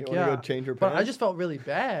good? I'm like, You wanna yeah. go change your But I pants? just felt really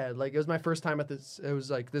bad. Like it was my first time at this. It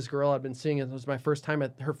was like this girl I'd been seeing. And it was my first time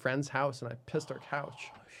at her friend's house, and I pissed her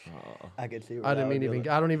couch. I could see. I didn't even.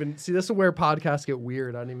 I don't even see. This is where podcasts get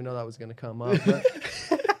weird. I didn't even know that was gonna come up. But,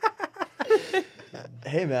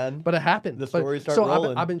 Hey man, but it happened. The But- stories start so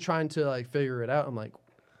rolling. I've been trying to like figure it out. I'm like,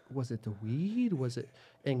 was it the weed? Was it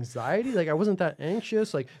anxiety? Like I wasn't that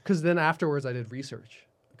anxious. Like because then afterwards I did research.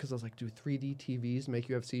 Because I was like, do 3D TVs make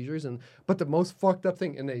you have seizures? But the most fucked up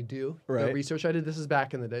thing, and they do, the Right. research I did, this is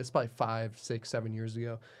back in the day, it's probably 5, 6, 7 years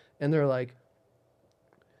ago. And they're like,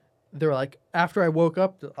 after I woke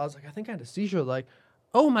up, I was like, I think I had a seizure. Like,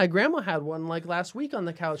 oh, my grandma had one like last week on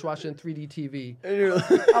the couch watching 3D TV. and you're,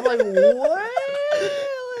 I'm like, what?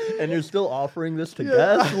 and you're still offering this to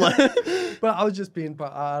guests. Like, But I was just being,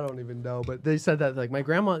 I don't even know. But they said that, like, my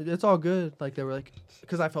grandma, it's all good. Like, they were like,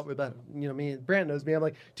 because I felt really bad. You know, me, Brant knows me. I'm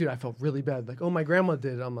like, dude, I felt really bad. Like, oh, my grandma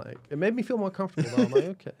did. I'm like, it made me feel more comfortable. Though. I'm like,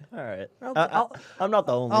 okay. all right, I'll- I'm not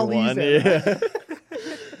the only I'll one. ease it. Yeah.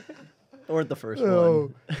 I weren't the first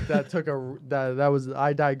Oh, one. that was,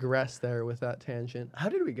 I digressed there with that tangent. How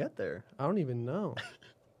did we get there? I don't even know.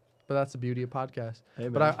 But that's the beauty of podcasts. Hey,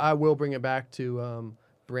 But man. I will bring it back to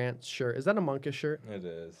Brant's shirt. Is that a Monkish shirt? It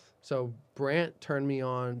is. So Brant turned me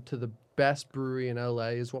on to the best brewery in LA,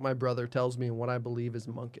 is what my brother tells me and what I believe is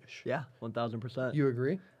Monkish. Yeah, 1000%. You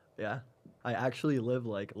agree? Yeah, I actually live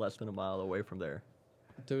like less than a mile away from there.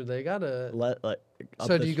 Dude, they got a... Up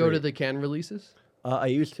So the do you go to street. the can releases? I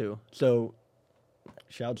used to. So,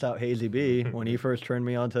 shouts out Hazy B. When he first turned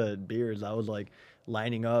me on to beers, I was like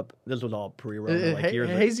lining up. This was all pre-Rona, like years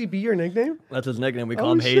ago. Hazy B, your nickname? That's his nickname. We call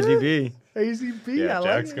Oh, him Hazy shit. B. Hazy B, Yeah, I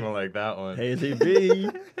Jack's like gonna like that one. Hazy B.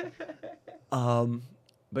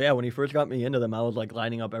 But yeah, when he first got me into them, I was like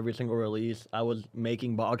lining up every single release. I was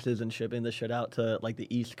making boxes and shipping the shit out to like the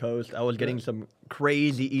East Coast. I was getting some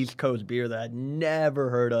crazy East Coast beer that I'd never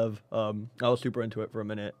heard of. I was super into it for a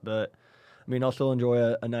minute, but I mean, I'll still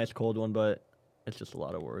enjoy a nice cold one, but it's just a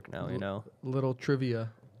lot of work now, you know? Little trivia.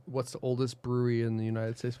 What's the oldest brewery in the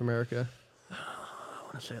United States of America? I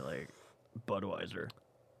want to say like Budweiser.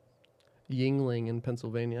 Yingling in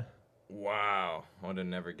Pennsylvania. Wow, I would have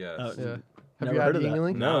never guessed. Yeah. Have Never you had heard of that.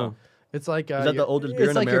 Yingling? No. It's like... Is that the your- oldest beer it's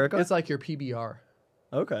in like America? It's like your PBR.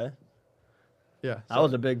 Okay. Yeah. I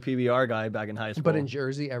was a big PBR guy back in high school. But in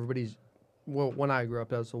Jersey, everybody's... Well, when I grew up,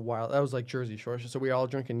 that was a while. That was like Jersey Shore. So we all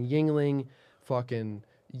drinking Yingling, fucking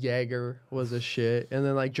Jaeger was a shit. And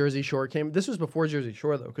then like Jersey Shore came... This was before Jersey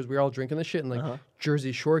Shore, though, because we were all drinking the shit. And like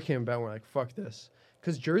Jersey Shore came about and we're like, fuck this.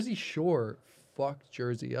 Because Jersey Shore fucked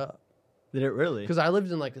Jersey up. Did it really? Because I lived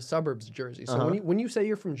in like the suburbs of Jersey. So when you say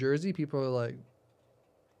you're from Jersey, people are like,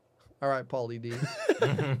 all right, Paulie D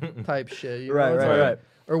type shit. You know? Right, It's right, like- right.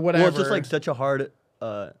 Or whatever. Well, it's just like such a hard.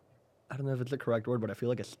 I don't know if it's the correct word, but I feel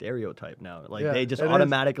like a stereotype now. Like Yeah, they just it is.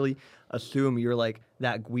 automatically assume you're like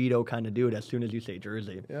that Guido kind of dude as soon as you say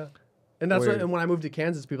Jersey. Yeah. And that's Where- what, and when I moved to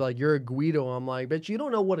Kansas, people are like, you're a Guido. I'm like, bitch, you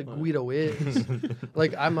don't know what a Guido is.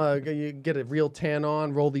 Like, you get a real tan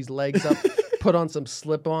on, roll these legs up, put on some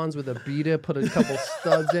slip-ons with a beater, put a couple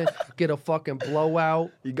studs in, get a fucking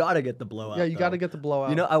blowout. You gotta get the blowout. Yeah, you got to though. get the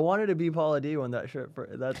blowout. You know, I wanted to be Pauly D when that shirt.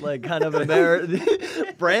 That's like kind of embarrassing.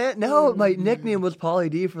 Brant, no, my nickname was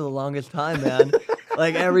Pauly D for the longest time, man.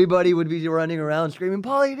 Like everybody would be running around screaming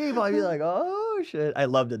Pauly D. I'd be like, oh shit. I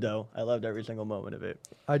loved it though. I loved every single moment of it.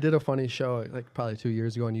 I did a funny show like probably 2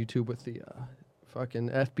 years ago on YouTube with the fucking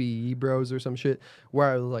FBE bros or some shit where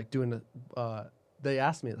I was like doing they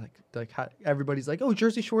asked me like how, everybody's like, oh,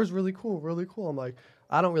 Jersey Shore is really cool, really cool. I'm like,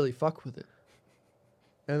 I don't really fuck with it.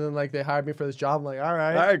 And then like they hired me for this job. I'm like, all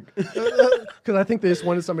right, because I think they just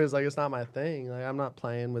wanted somebody who's like, it's not my thing. Like I'm not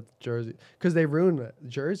playing with Jersey because they ruined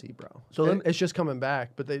Jersey, bro. So So then- it's just coming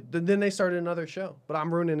back. But then they started another show. But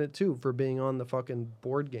I'm ruining it too for being on the fucking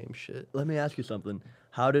board game shit. Let me ask you something.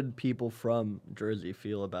 How did people from Jersey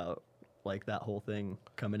feel about like that whole thing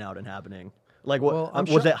coming out and happening? Like, what Well, I'm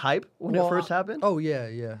was sure- it hype when Well, it first happened? Oh yeah,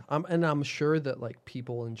 yeah. And I'm sure that like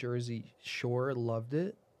people in Jersey Shore loved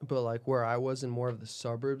it, but like where I was in more of the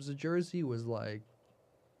suburbs of Jersey was like,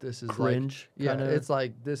 this is Cringe, Like, yeah, kinda? it's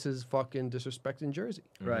like this is fucking disrespecting Jersey.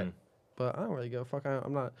 Right. But I don't really give a fuck.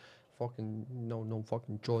 I'm not fucking no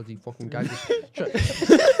fucking Jersey fucking guy.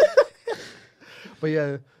 But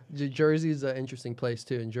yeah, Jersey's an interesting place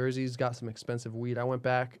too, and Jersey's got some expensive weed. I went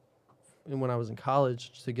back when I was in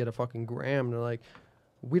college to get a fucking gram, and they're like,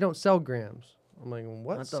 we don't sell grams. I'm like,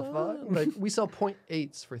 what the son?" fuck? Like, we sell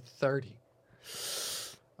 0.8s for 30.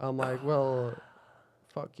 I'm like, well,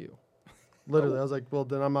 fuck you. Literally, I was like, well,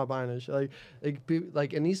 then I'm not buying this shit.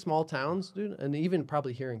 Like in these small towns, dude, and even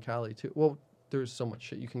probably here in Cali too. Well, there's so much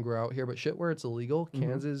shit you can grow out here, but shit where it's illegal,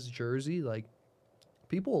 Kansas, Jersey, like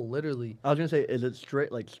people literally, I was gonna say, is it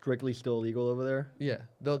strictly still illegal over there? yeah.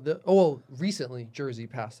 Recently Jersey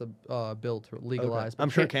passed a bill to legalize. but I'm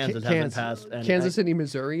sure Kansas hasn't passed Kansas City,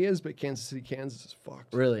 Missouri is, but Kansas City, Kansas is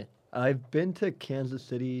fucked. Really? I've been to Kansas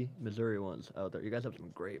City, Missouri once out there. You guys have some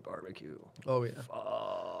great barbecue. Oh yeah.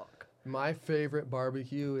 Fuck. My favorite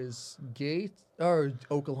barbecue is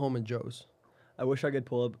Oklahoma Joe's. I wish I could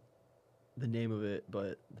pull up the name of it,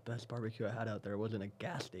 but the best barbecue I had out there was in a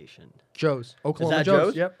gas station. Joe's. Oklahoma Is that Joe's.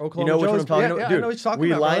 Joe's? Yep. You Oklahoma know which Joe's. one I'm talking Yeah, about? yeah, Dude, I know what you're talking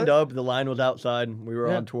we about, lined brother. up, the line was outside, we were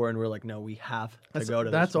Yeah. on tour, and we are like, no, we have to go to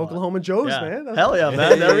this That's spot. Oklahoma Joe's, Yeah. man. That's- Hell yeah,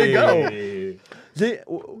 man. There we go. Hey. See,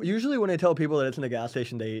 usually when I tell people that it's in a gas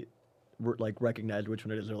station, they like recognize which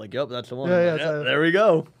one it is. They're like, yep, that's the one. Yeah, I'm yeah, like, it's a- there we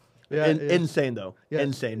go. Yeah, yeah. Insane, though. Yeah,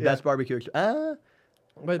 Insane. yeah. Best barbecue.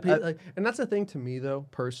 But like, and that's the thing to me though,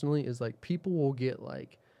 personally, is like people will get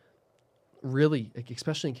like really, like,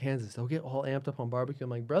 especially in Kansas, they'll get all amped up on barbecue. I'm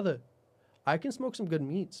like, brother, I can smoke some good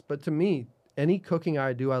meats, but to me, any cooking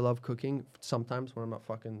I do, I love cooking. Sometimes when I'm not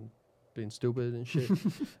fucking being stupid and shit.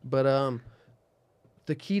 But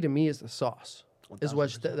the key to me is the sauce. Is what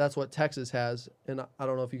 1000%. that's what Texas has, and I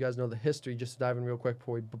don't know if you guys know the history. Just to dive in real quick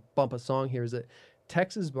before we bump a song here, is that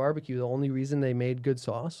Texas barbecue, the only reason they made good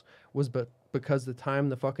sauce was because the time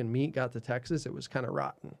the fucking meat got to Texas, it was kind of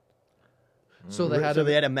rotten. So they had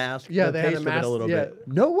they had a mask. Yeah, the they had a taste of it mask, a little yeah. bit.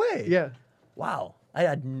 No way. Yeah. Wow. I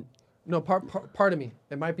had. No, part of me.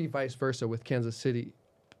 It might be vice versa with Kansas City,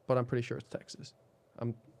 but I'm pretty sure it's Texas.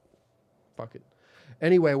 Fuck it.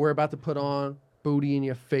 Anyway, we're about to put on Booty in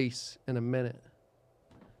Your Face in a minute.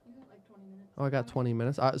 You got like 20 minutes. Oh, I got 20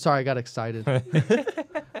 minutes. Sorry, I got excited.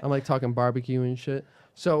 I'm like talking barbecue and shit.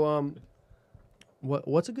 So,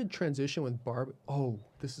 what's a good transition with Oh,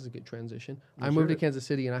 this is a good transition. I moved to Kansas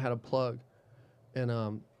City and I had a plug,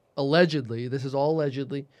 and allegedly, this is all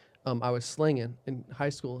allegedly, I was slinging in high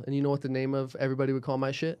school, and you know what the name of everybody would call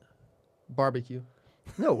my shit? Barbecue.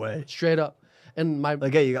 No way. Straight up. And my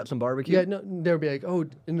Like, hey, you got some barbecue? yeah, no, they would be like, oh,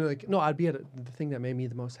 and they're like, no, I'd be at the thing that made me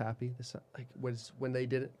the most happy. This was when they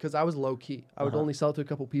did it, because I was low key. I would only sell it to a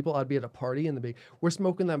couple people. I'd be at a party and they'd be, we're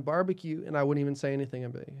smoking that barbecue, and I wouldn't even say anything.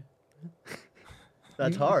 I'd be like,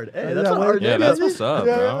 That's hard. Hey, Yeah, that's a well, hard. Yeah, that's what's up,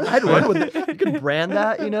 bro. I'd run with it. You can brand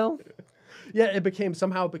that, you know. yeah, it became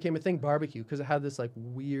a thing, barbecue, because it had this like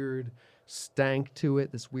weird stank to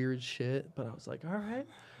it, this weird shit. But I was like, all right.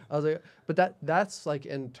 I was like, but that's like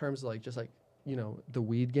in terms of like just like, you know, the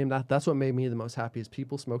weed game. That's what made me the most happy is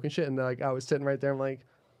people smoking shit. And like I was sitting right there, I'm like,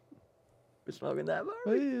 We're smoking that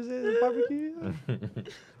hey, barbecue. is it barbecue?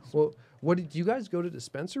 Well, do you guys go to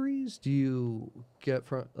dispensaries? Do you get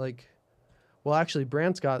from like? Well, actually,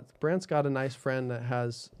 Brant's got a nice friend that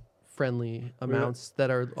has friendly amounts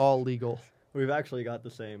that are all legal. We've actually got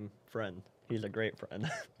the same friend. He's a great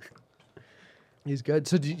friend. He's good.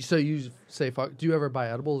 So you say fuck? Do you ever buy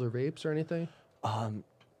edibles or vapes or anything?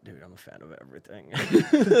 Dude, I'm a fan of everything.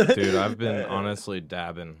 Dude, I've been honestly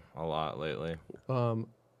dabbing a lot lately.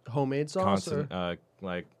 Homemade sauce Constant,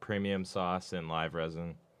 like premium sauce and live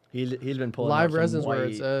resin. He's been pulling live out some resin's where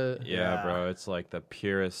it's white- Yeah, bro, it's like the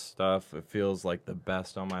purest stuff. It feels like the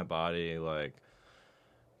best on my body. Like,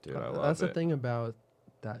 dude, I love that's it. the thing about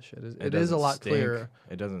that shit is it is a doesn't lot stink. clearer.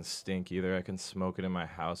 It doesn't stink either. I can smoke it in my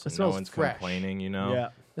house and no smells one's fresh. complaining, you know? Yeah.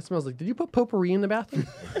 It smells like. Did you put potpourri in the bathroom?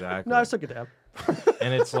 Exactly. No, I just took a dab.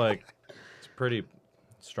 And it's like, it's pretty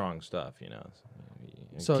strong stuff, you know?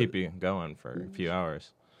 So- Keep you going for a few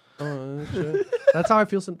hours. Oh, shit. That's how I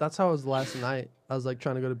feel. That's how I was last night. I was like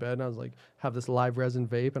trying to go to bed, and I was like have this live resin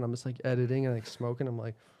vape, and I'm just like editing and like smoking. I'm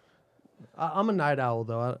like, I'm a night owl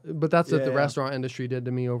though, but that's what the Yeah. restaurant industry did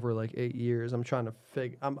to me over like 8 years. I'm trying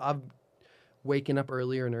to I'm waking up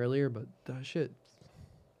earlier and earlier, but shit.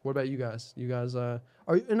 What about you guys? You guys are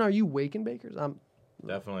you wake and bakers?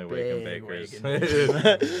 Definitely Big wake and bakers. wake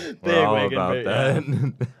and We're all wake and about bake,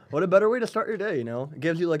 that. What a better way to start your day, you know? It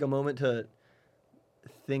gives you like a moment to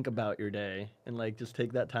think about your day and like just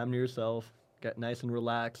take that time to yourself, get nice and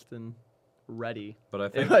relaxed and ready. But I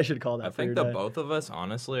If think I should call that. I for think your the day. both of us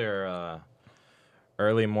honestly are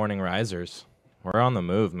early morning risers. We're on the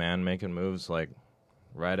move, man, making moves like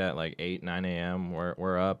right at like 8, 9 a.m.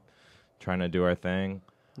 We're up trying to do our thing.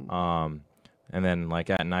 And then like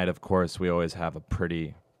at night, of course, we always have a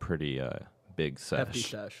pretty big hefty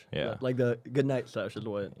sesh. sesh. Yeah. Like the good night sesh is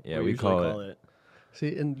what Yeah, we we usually call call it. it.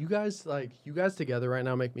 See, and you guys together right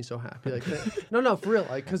now make me so happy. Like, no, for real.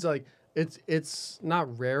 Like, cause like it's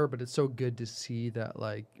not rare, but it's so good to see that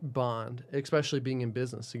like bond, especially being in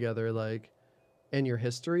business together. Like, in your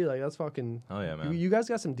history, like that's fucking. Oh yeah, man. You guys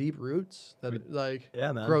got some deep roots that like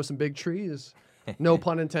Yeah, man. grow some big trees. No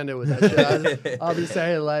pun intended with that shit. I'll be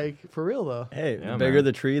saying like for real though. Hey, Yeah, the bigger man.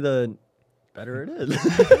 the tree, the better it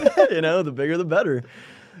is. You know, the bigger the better.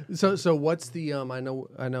 So what's the I know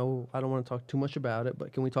I don't want to talk too much about it,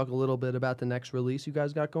 but can we talk a little bit about the next release you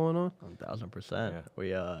guys got going on? 1000%. Yeah.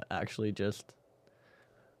 We actually just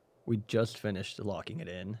finished locking it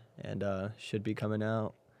in and should be coming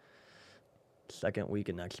out second week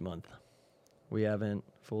of next month. We haven't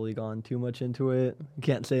fully gone too much into it.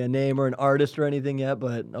 Can't say a name or an artist or anything yet,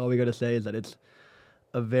 but all we got to say is that it's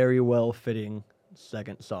a very well fitting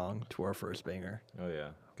second song to our first banger. Oh yeah,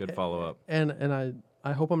 good follow up. And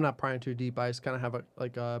I hope I'm not prying too deep. I just kind of have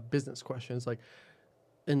a business questions, like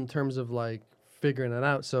in terms of like figuring it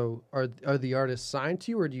out. So are the artists signed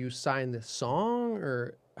to you, or do you sign this song,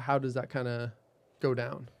 or how does that kind of go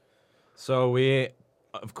down? So we,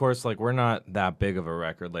 of course, like we're not that big of a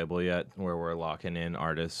record label yet where we're locking in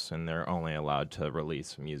artists and they're only allowed to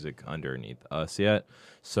release music underneath us yet.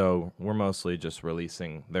 So we're mostly just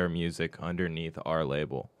releasing their music underneath our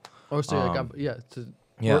label. Oh, so like,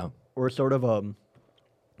 Yeah. We're sort of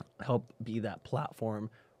help be that platform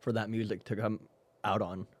for that music to come out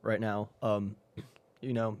on right now.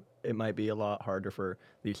 You know, it might be a lot harder for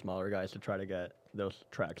these smaller guys to try to get those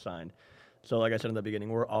tracks signed. So like I said in the beginning,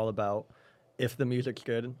 we're all about if the music's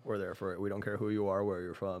good, we're there for it. We don't care who you are, where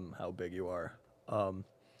you're from, how big you are.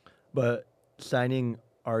 But signing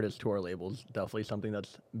artists to our labels definitely something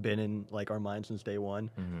that's been in like our mind since day one.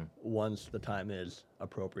 Once the time is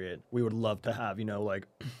appropriate, we would love to have, you know, like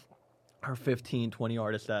our 15, 20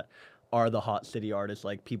 artists that are the Hot City artists.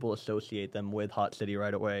 Like people associate them with Hot City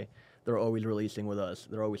right away. They're always releasing with us.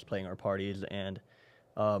 They're always playing our parties, and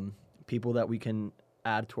people that we can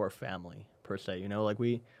add to our family per se. You know, like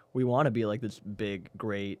we want to be like this big,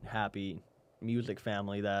 great, happy music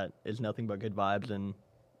family that is nothing but good vibes and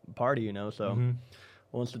party. You know, so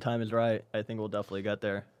once the time is right, I think we'll definitely get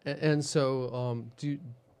there. And so,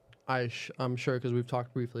 I'm sure because we've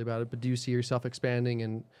talked briefly about it, but do you see yourself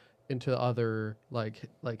expanding into other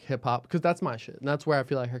like hip hop? Because that's my shit, and that's where I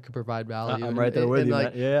feel like I could provide value. I'm right there with you,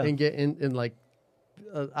 like, man. Yeah. And get in like.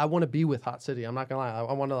 I want to be with Hot City. I'm not gonna lie.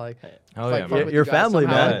 I want to like. Hell yeah, fuck man. with Your you guys family,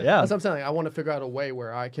 somehow. man. Yeah. That's what I'm saying. Like, I want to figure out a way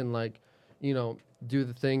where I can like, you know, do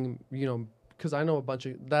the thing. You know, because I know a bunch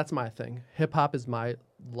of. That's my thing. Hip hop is my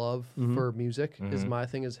love for music. Is my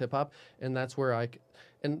thing is hip hop, and that's where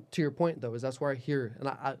and to your point though, is that's where I hear. And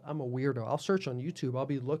I'm a weirdo. I'll search on YouTube. I'll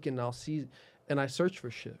be looking. And I'll see. And I search for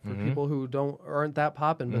shit for people who aren't that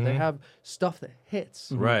popping, but they have stuff that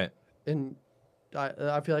hits. Right. And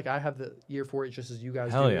I feel like I have the ear for it just as you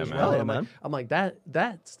guys Hell do yeah, as man. well. Hell yeah, I'm man. like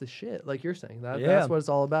that's the shit. Like you're saying Yeah. that's what it's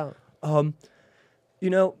all about. You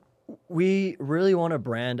know, we really want to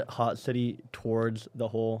brand Hot City towards the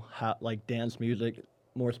whole like dance music,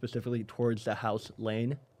 more specifically towards the house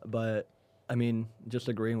lane. But I mean, just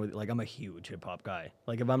agreeing with like I'm a huge hip hop guy.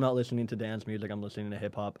 Like if I'm not listening to dance music, I'm listening to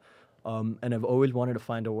hip hop. And I've always wanted to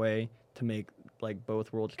find a way to make like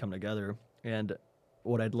both worlds come together. And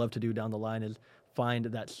what I'd love to do down the line is find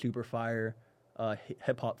that super fire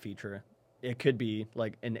hip hop feature. It could be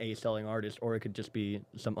like an selling artist, or it could just be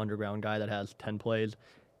some underground guy that has 10 plays,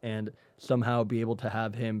 and somehow be able to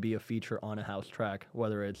have him be a feature on a house track,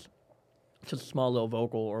 whether it's just a small little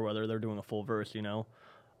vocal or whether they're doing a full verse, you know.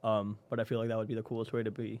 But I feel like that would be the coolest way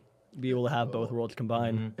to be able to have both worlds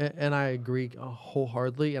combined. And I agree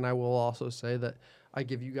wholeheartedly. And I will also say that I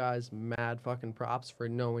give you guys mad fucking props for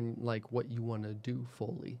knowing like what you want to do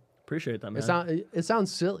fully. Appreciate that, man. It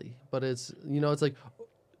sounds silly, but it's, you know, it's like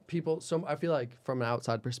people. So I feel like from an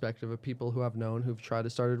outside perspective of people who I've known who've tried to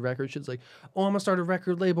start a record, shit's like, oh, I'm gonna start a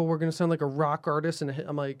record label. We're gonna sound like a rock artist, and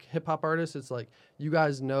I'm like hip hop artist. It's like you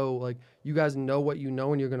guys know what you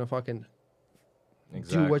know, and you're gonna fucking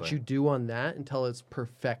do what you do on that until it's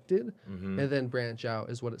perfected, and then branch out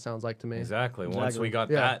is what it sounds like to me. Exactly. Once we got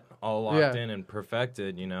Yeah. that all locked Yeah. in and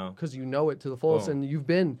perfected, you know. Because you know it to the fullest, Boom. and you've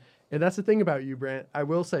been. And that's the thing about you, Brant. I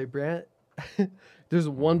will say, Brant, there's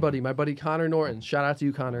one buddy, my buddy Connor Norton. Shout out to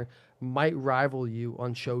you, Connor. Might rival you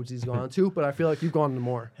on shows he's gone to, but I feel like you've gone to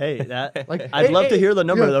more. Hey, that Like, I'd love to hear the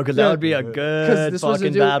number yeah, though, because yeah. that would be a good This was a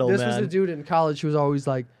fucking dude. battle, This man. was a dude in college who was always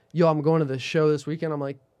like, "Yo, I'm going to this show this weekend." I'm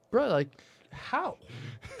like, "Bro, like, how?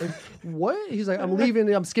 Like, what?" He's like, "I'm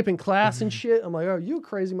leaving. I'm skipping class and shit." I'm like, "Oh, you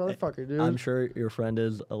crazy motherfucker, dude." I'm sure your friend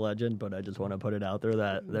is a legend, but I just want to put it out there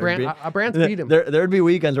that Brant's beat him. There'd be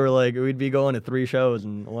weekends where like we'd be going to 3 shows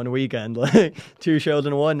in one weekend, like 2 shows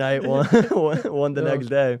in one night, one the No. next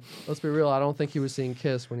day. Let's be real. I don't think he was seeing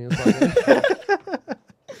Kiss when he was playing.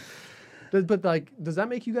 But like, does that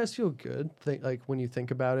make you guys feel good? Like when you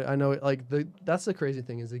think about it, I know like that's the crazy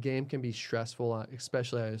thing is the game can be stressful,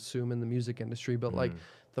 especially I assume in the music industry. But like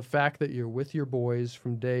the fact that you're with your boys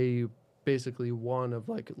from day basically one of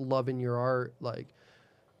like loving your art, like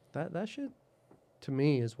that shit to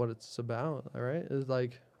me is what it's about. All right, is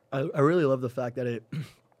like I really love the fact that it,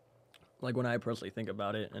 like when I personally think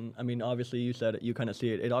about it, and I mean obviously you said it, you kind of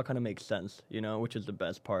see it all kind of makes sense, you know, which is the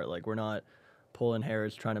best part. Like we're not pulling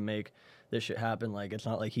hairs trying to make this shit happen. Like it's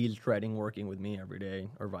not like he's dreading working with me every day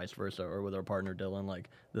or vice versa, or with our partner Dylan. Like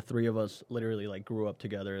the 3 of us literally like grew up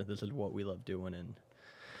together. This is what we love doing, and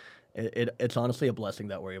it's honestly a blessing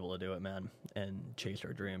that we're able to do it, man, and chase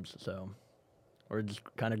our dreams. So we're just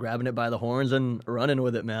kind of grabbing it by the horns and running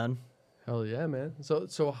with it, man. hell yeah, man.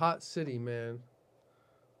 So Hot City, man.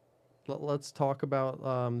 Let's talk about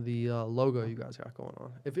the logo you guys got going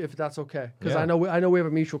on, if that's okay, because Yeah. I know we have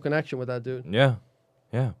a mutual connection with that dude. Yeah.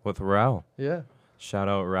 Yeah. With Raul. Yeah. Shout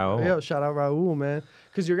out Raul. Yeah, shout out Raul, man.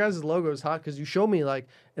 Because your guys' logo is hot. Because you showed me like,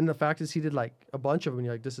 and the fact is he did like a bunch of them. And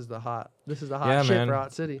you're like, this is the hot Yeah, shit man. for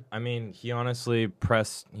Hot City. I mean, he honestly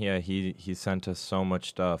pressed. Yeah, he sent us so much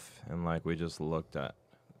stuff, and like we just looked at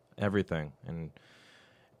everything, and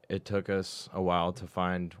it took us a while to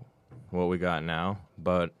find what we got now.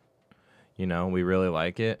 But you know, we really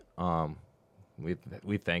like it.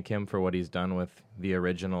 We thank him for what he's done with the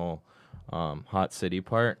original Hot City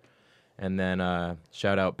part, And then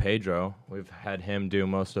shout out Pedro. We've had him do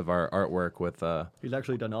most of our artwork with. He's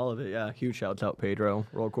actually done all of it. Yeah, huge shouts out Pedro,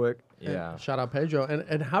 real quick. Yeah. Shout out Pedro.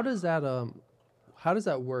 And how does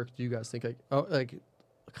that work? Do you guys think like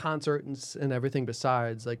concert and everything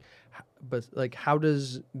besides but how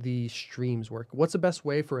does the streams work? What's the best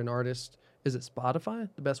way for an artist? Is it Spotify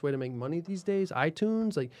the best way to make money these days?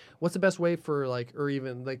 iTunes? Like, what's the best way for or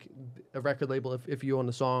even like a record label if you own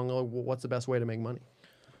a song? What's the best way to make money?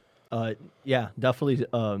 Yeah, definitely.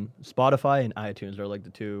 Spotify and iTunes are like the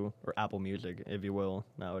two, or Apple Music, if you will,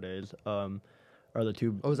 nowadays. Are the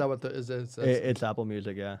two. Oh, is that what It's Apple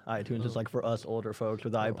Music, yeah. iTunes is like for us older folks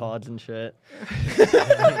with iPods and shit.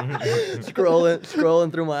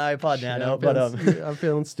 scrolling through my iPod Nano, I'm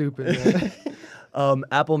feeling stupid. Man.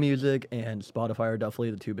 Apple Music and Spotify are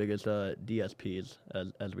definitely the two biggest DSPs,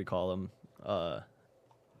 as we call them,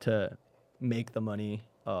 to make the money.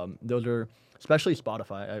 Those are especially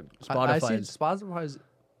Spotify. I see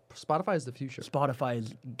Spotify is the future. Spotify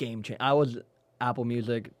is game changer. I was Apple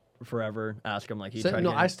Music forever. Ask him like he tried.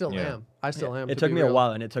 No, I still am. I still am. It took me a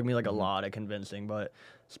while, and it took me like a lot of convincing, but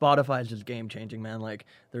Spotify is just game changing, man. Like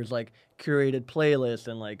there's like curated playlists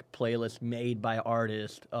and like playlists made by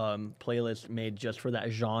artists, playlists made just for that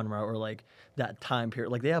genre or like that time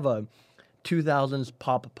period. Like they have a 2000s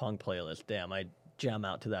pop punk playlist. Damn, I jam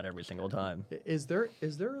out to that every single time. Is there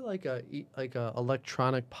like a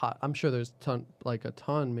electronic pod? I'm sure there's a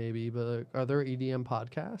ton maybe, but are there EDM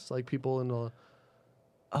podcasts like people in the?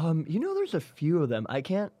 There's a few of them. I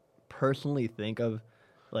can't personally think of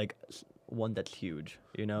like one that's huge.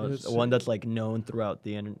 One that's like known throughout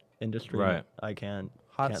the industry. Right. I can't.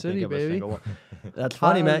 Hot can't City, think of baby. A single one. That's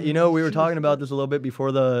funny, man. We were talking about this a little bit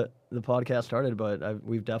before the podcast started, but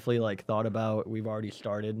we've definitely like thought about. We've already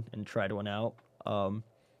started and tried one out.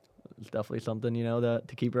 It's definitely something that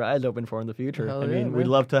to keep your eyes open for in the future. Hell I yeah, mean, we'd man.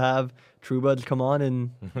 love to have True Buds come on and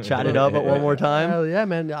chat it up one more time. Hell yeah,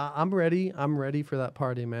 man! I'm ready. I'm ready for that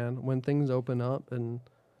party, man. When things open up and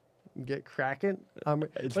get cracking,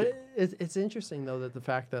 it's interesting though that the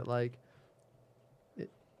fact that I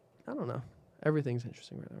don't know, everything's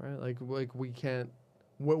interesting right now, right? Like we can't.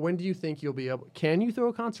 When do you think you'll be able? Can you throw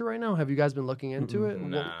a concert right now? Have you guys been looking into it?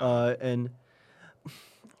 Nah. And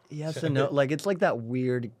yes and no. Like it's like that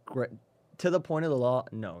weird. To the point of the law,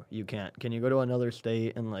 no, you can't. Can you go to another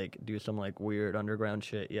state and like do some like weird underground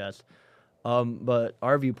shit? Yes. But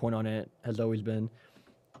our viewpoint on it has always been,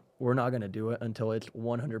 we're not gonna do it until it's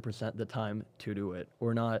 100% the time to do it.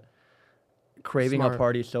 We're not craving Smart. a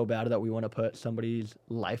party so bad that we want to put somebody's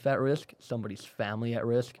life at risk, somebody's family at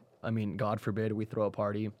risk. I mean, God forbid we throw a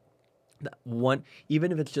party that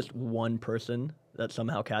even if it's just one person that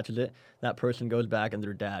somehow catches it, that person goes back and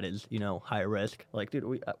their dad is, high risk. Like,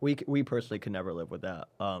 dude, we personally could never live with that.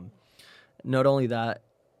 Not only that,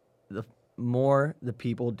 the more the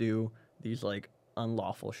people do these like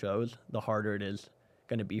unlawful shows, the harder it is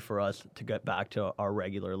going to be for us to get back to our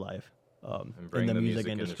regular life And bring in the music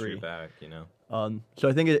industry. back, So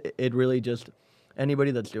I think it really just,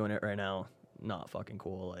 anybody that's doing it right now, not fucking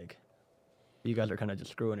cool. Like, you guys are kind of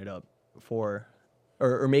just screwing it up for,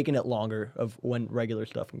 or making it longer of when regular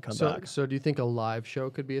stuff can come back. So do you think a live show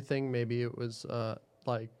could be a thing? Maybe it was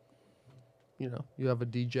you have a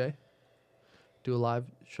DJ, do a live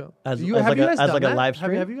show. As You like guys a done that? live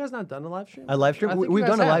stream? Have you guys not done a live stream? A live stream? I think you We've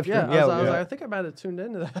guys done a have. live stream. Yeah, Yeah, I was like, I think I might have tuned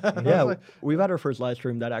into that. I Yeah, was like, we've had our first live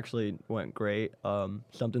stream that actually went great.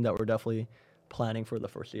 Something that we're definitely planning for the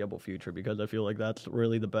foreseeable future, because I feel like that's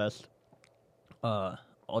really the best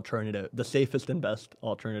alternative, the safest and best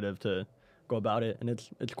alternative to go about it. And it's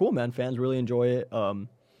cool, man. Fans really enjoy it.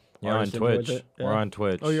 Yeah, on artists enjoys Twitch. it. Yeah. We're on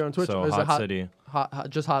Twitch. Oh, you're on Twitch? So Is it Hot City.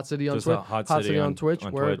 just Hot City on Just Twitch. Hot City on on- Twitch.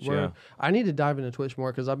 on Where- Twitch, where- yeah. I need to dive into Twitch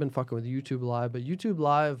more because I've been fucking with YouTube Live, but YouTube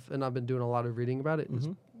Live, and I've been doing a lot of reading about it. Is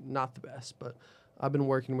not the best, but I've been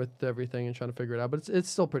working with everything and trying to figure it out. But it's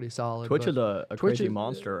still pretty solid. Twitch but is a Twitch crazy is-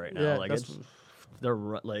 monster right now. yeah, Like that's-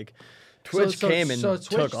 like Twitch came and Twitch,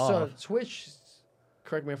 took off. So Twitch,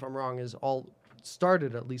 correct me if I'm wrong, is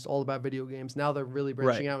started at least all about video games. Now they're really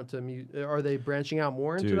branching Right. out into Are they branching out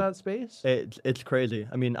more into Dude. that space? It's crazy.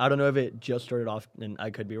 I mean, I don't know if it just started off, and I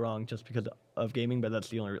could be wrong, just because of gaming, but that's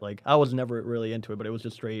the only I was never really into it, but it was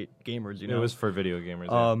just straight gamers, It was for video gamers.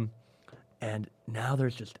 yeah. And now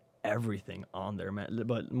there's just everything on there, man.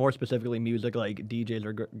 But more specifically, music. Like DJs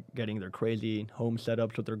are getting their crazy home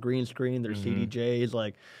setups with their green screen, their CDJs,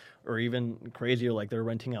 or even crazier, like they're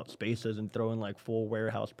renting out spaces and throwing like full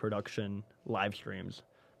warehouse production live streams.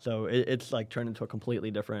 So it's like turned into a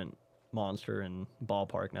completely different monster and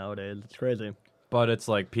ballpark nowadays. It's crazy. But it's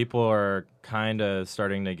like people are kind of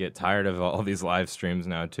starting to get tired of all these live streams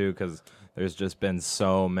now too, because there's just been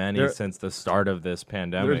so many since the start of this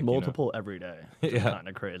pandemic. There's multiple every day. It's Yeah. kind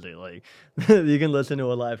of crazy. Like you can listen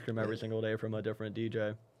to a live stream every single day from a different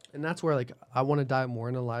DJ. And that's where like I want to dive more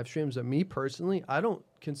into live streams. But me personally, I don't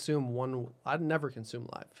consume I'd never consume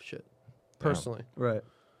live shit personally. Right.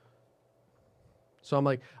 So I'm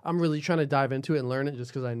like, I'm really trying to dive into it and learn it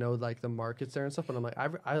just because I know like the markets there and stuff. But I'm like,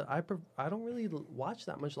 I don't really watch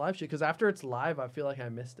that much live shit because after it's live, I feel like I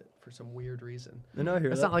missed it for some weird reason. And I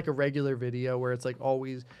hear It's that. not like a regular video where it's like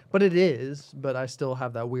always, but it is. But I still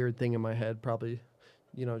have that weird thing in my head, probably,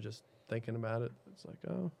 just thinking about it. It's like,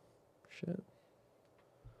 oh, shit.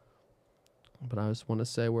 But I just want to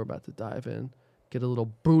say we're about to dive in. Get a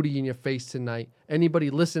little booty in your face tonight. Anybody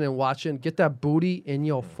listening and watching, get that booty in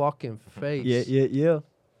your fucking face. Yeah.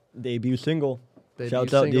 Debut single. Debut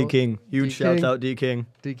Shouts out single. D King. Huge D shouts King. out D King.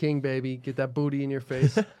 D King, baby. Get that booty in your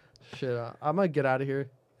face. Shit, I might get out of here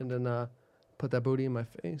and then put that booty in my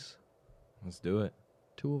face. Let's do it.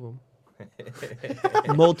 2 of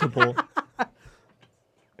them. Multiple.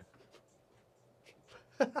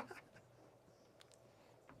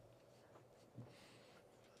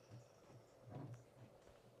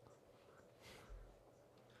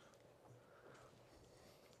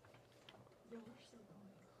 Yo, we're still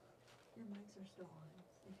going. Your mics are still on.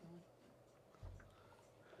 Stay going.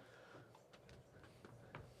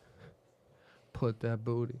 Put that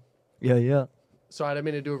booty. Yeah. Sorry, I didn't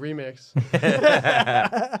mean to do a remix.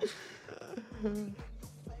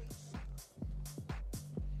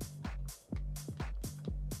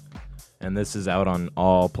 And this is out on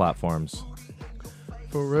all platforms.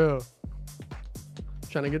 For real.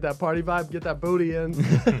 Trying to get that party vibe, get that booty in.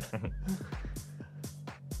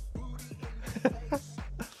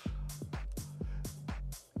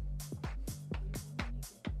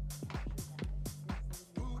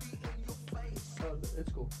 Oh,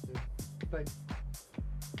 it's cool, dude. Thanks.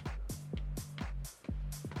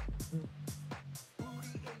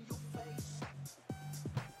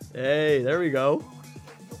 Hey, there we go.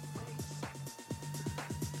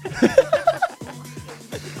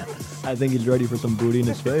 I think he's ready for some booty in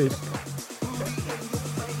his face.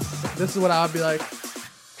 This is what I would be like.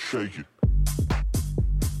 Shake it.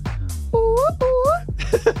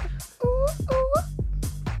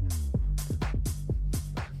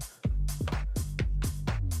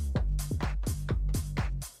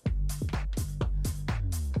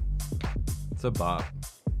 It's a bop.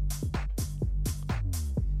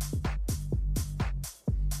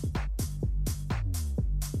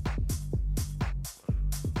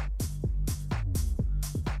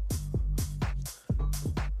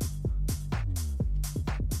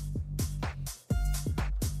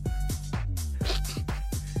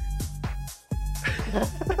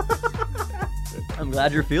 I'm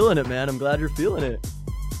glad you're feeling it, man. I'm glad you're feeling it.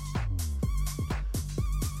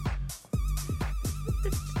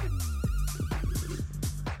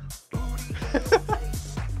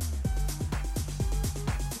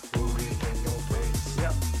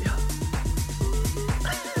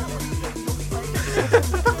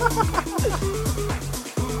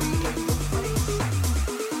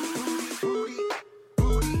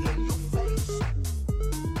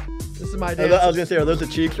 This is my I dance. was gonna say, are those the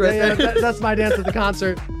cheeks right yeah, there? that's my dance at the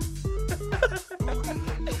concert.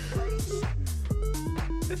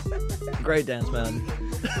 Great dance, man.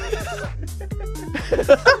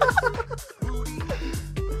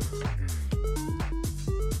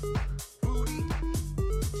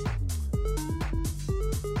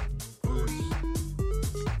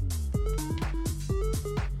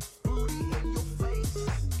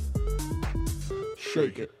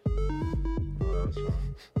 Shake it.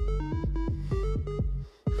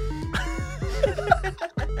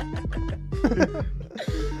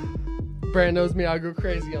 Brand knows me, I'll go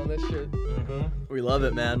crazy on this shit. We love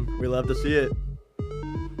it, man. We love to see it.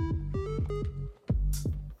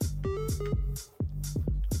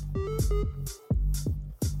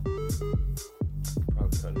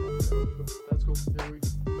 That's cool. Yeah,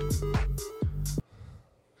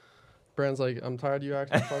 Brand's like, I'm tired of you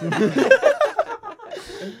acting fucking.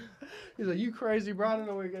 He's like, you crazy, bro? I don't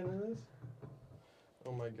know where you're getting this.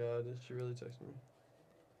 Oh my god, she really texted me.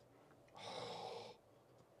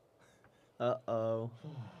 Uh-oh.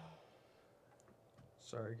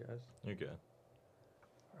 Sorry, guys. You're good.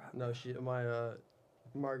 No,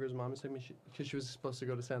 Margaret's mom sent me because she was supposed to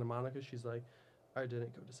go to Santa Monica. She's like, I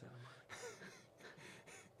didn't go to Santa Monica.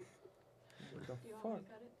 What the Do you want fuck? me to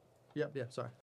cut it? Yep, sorry.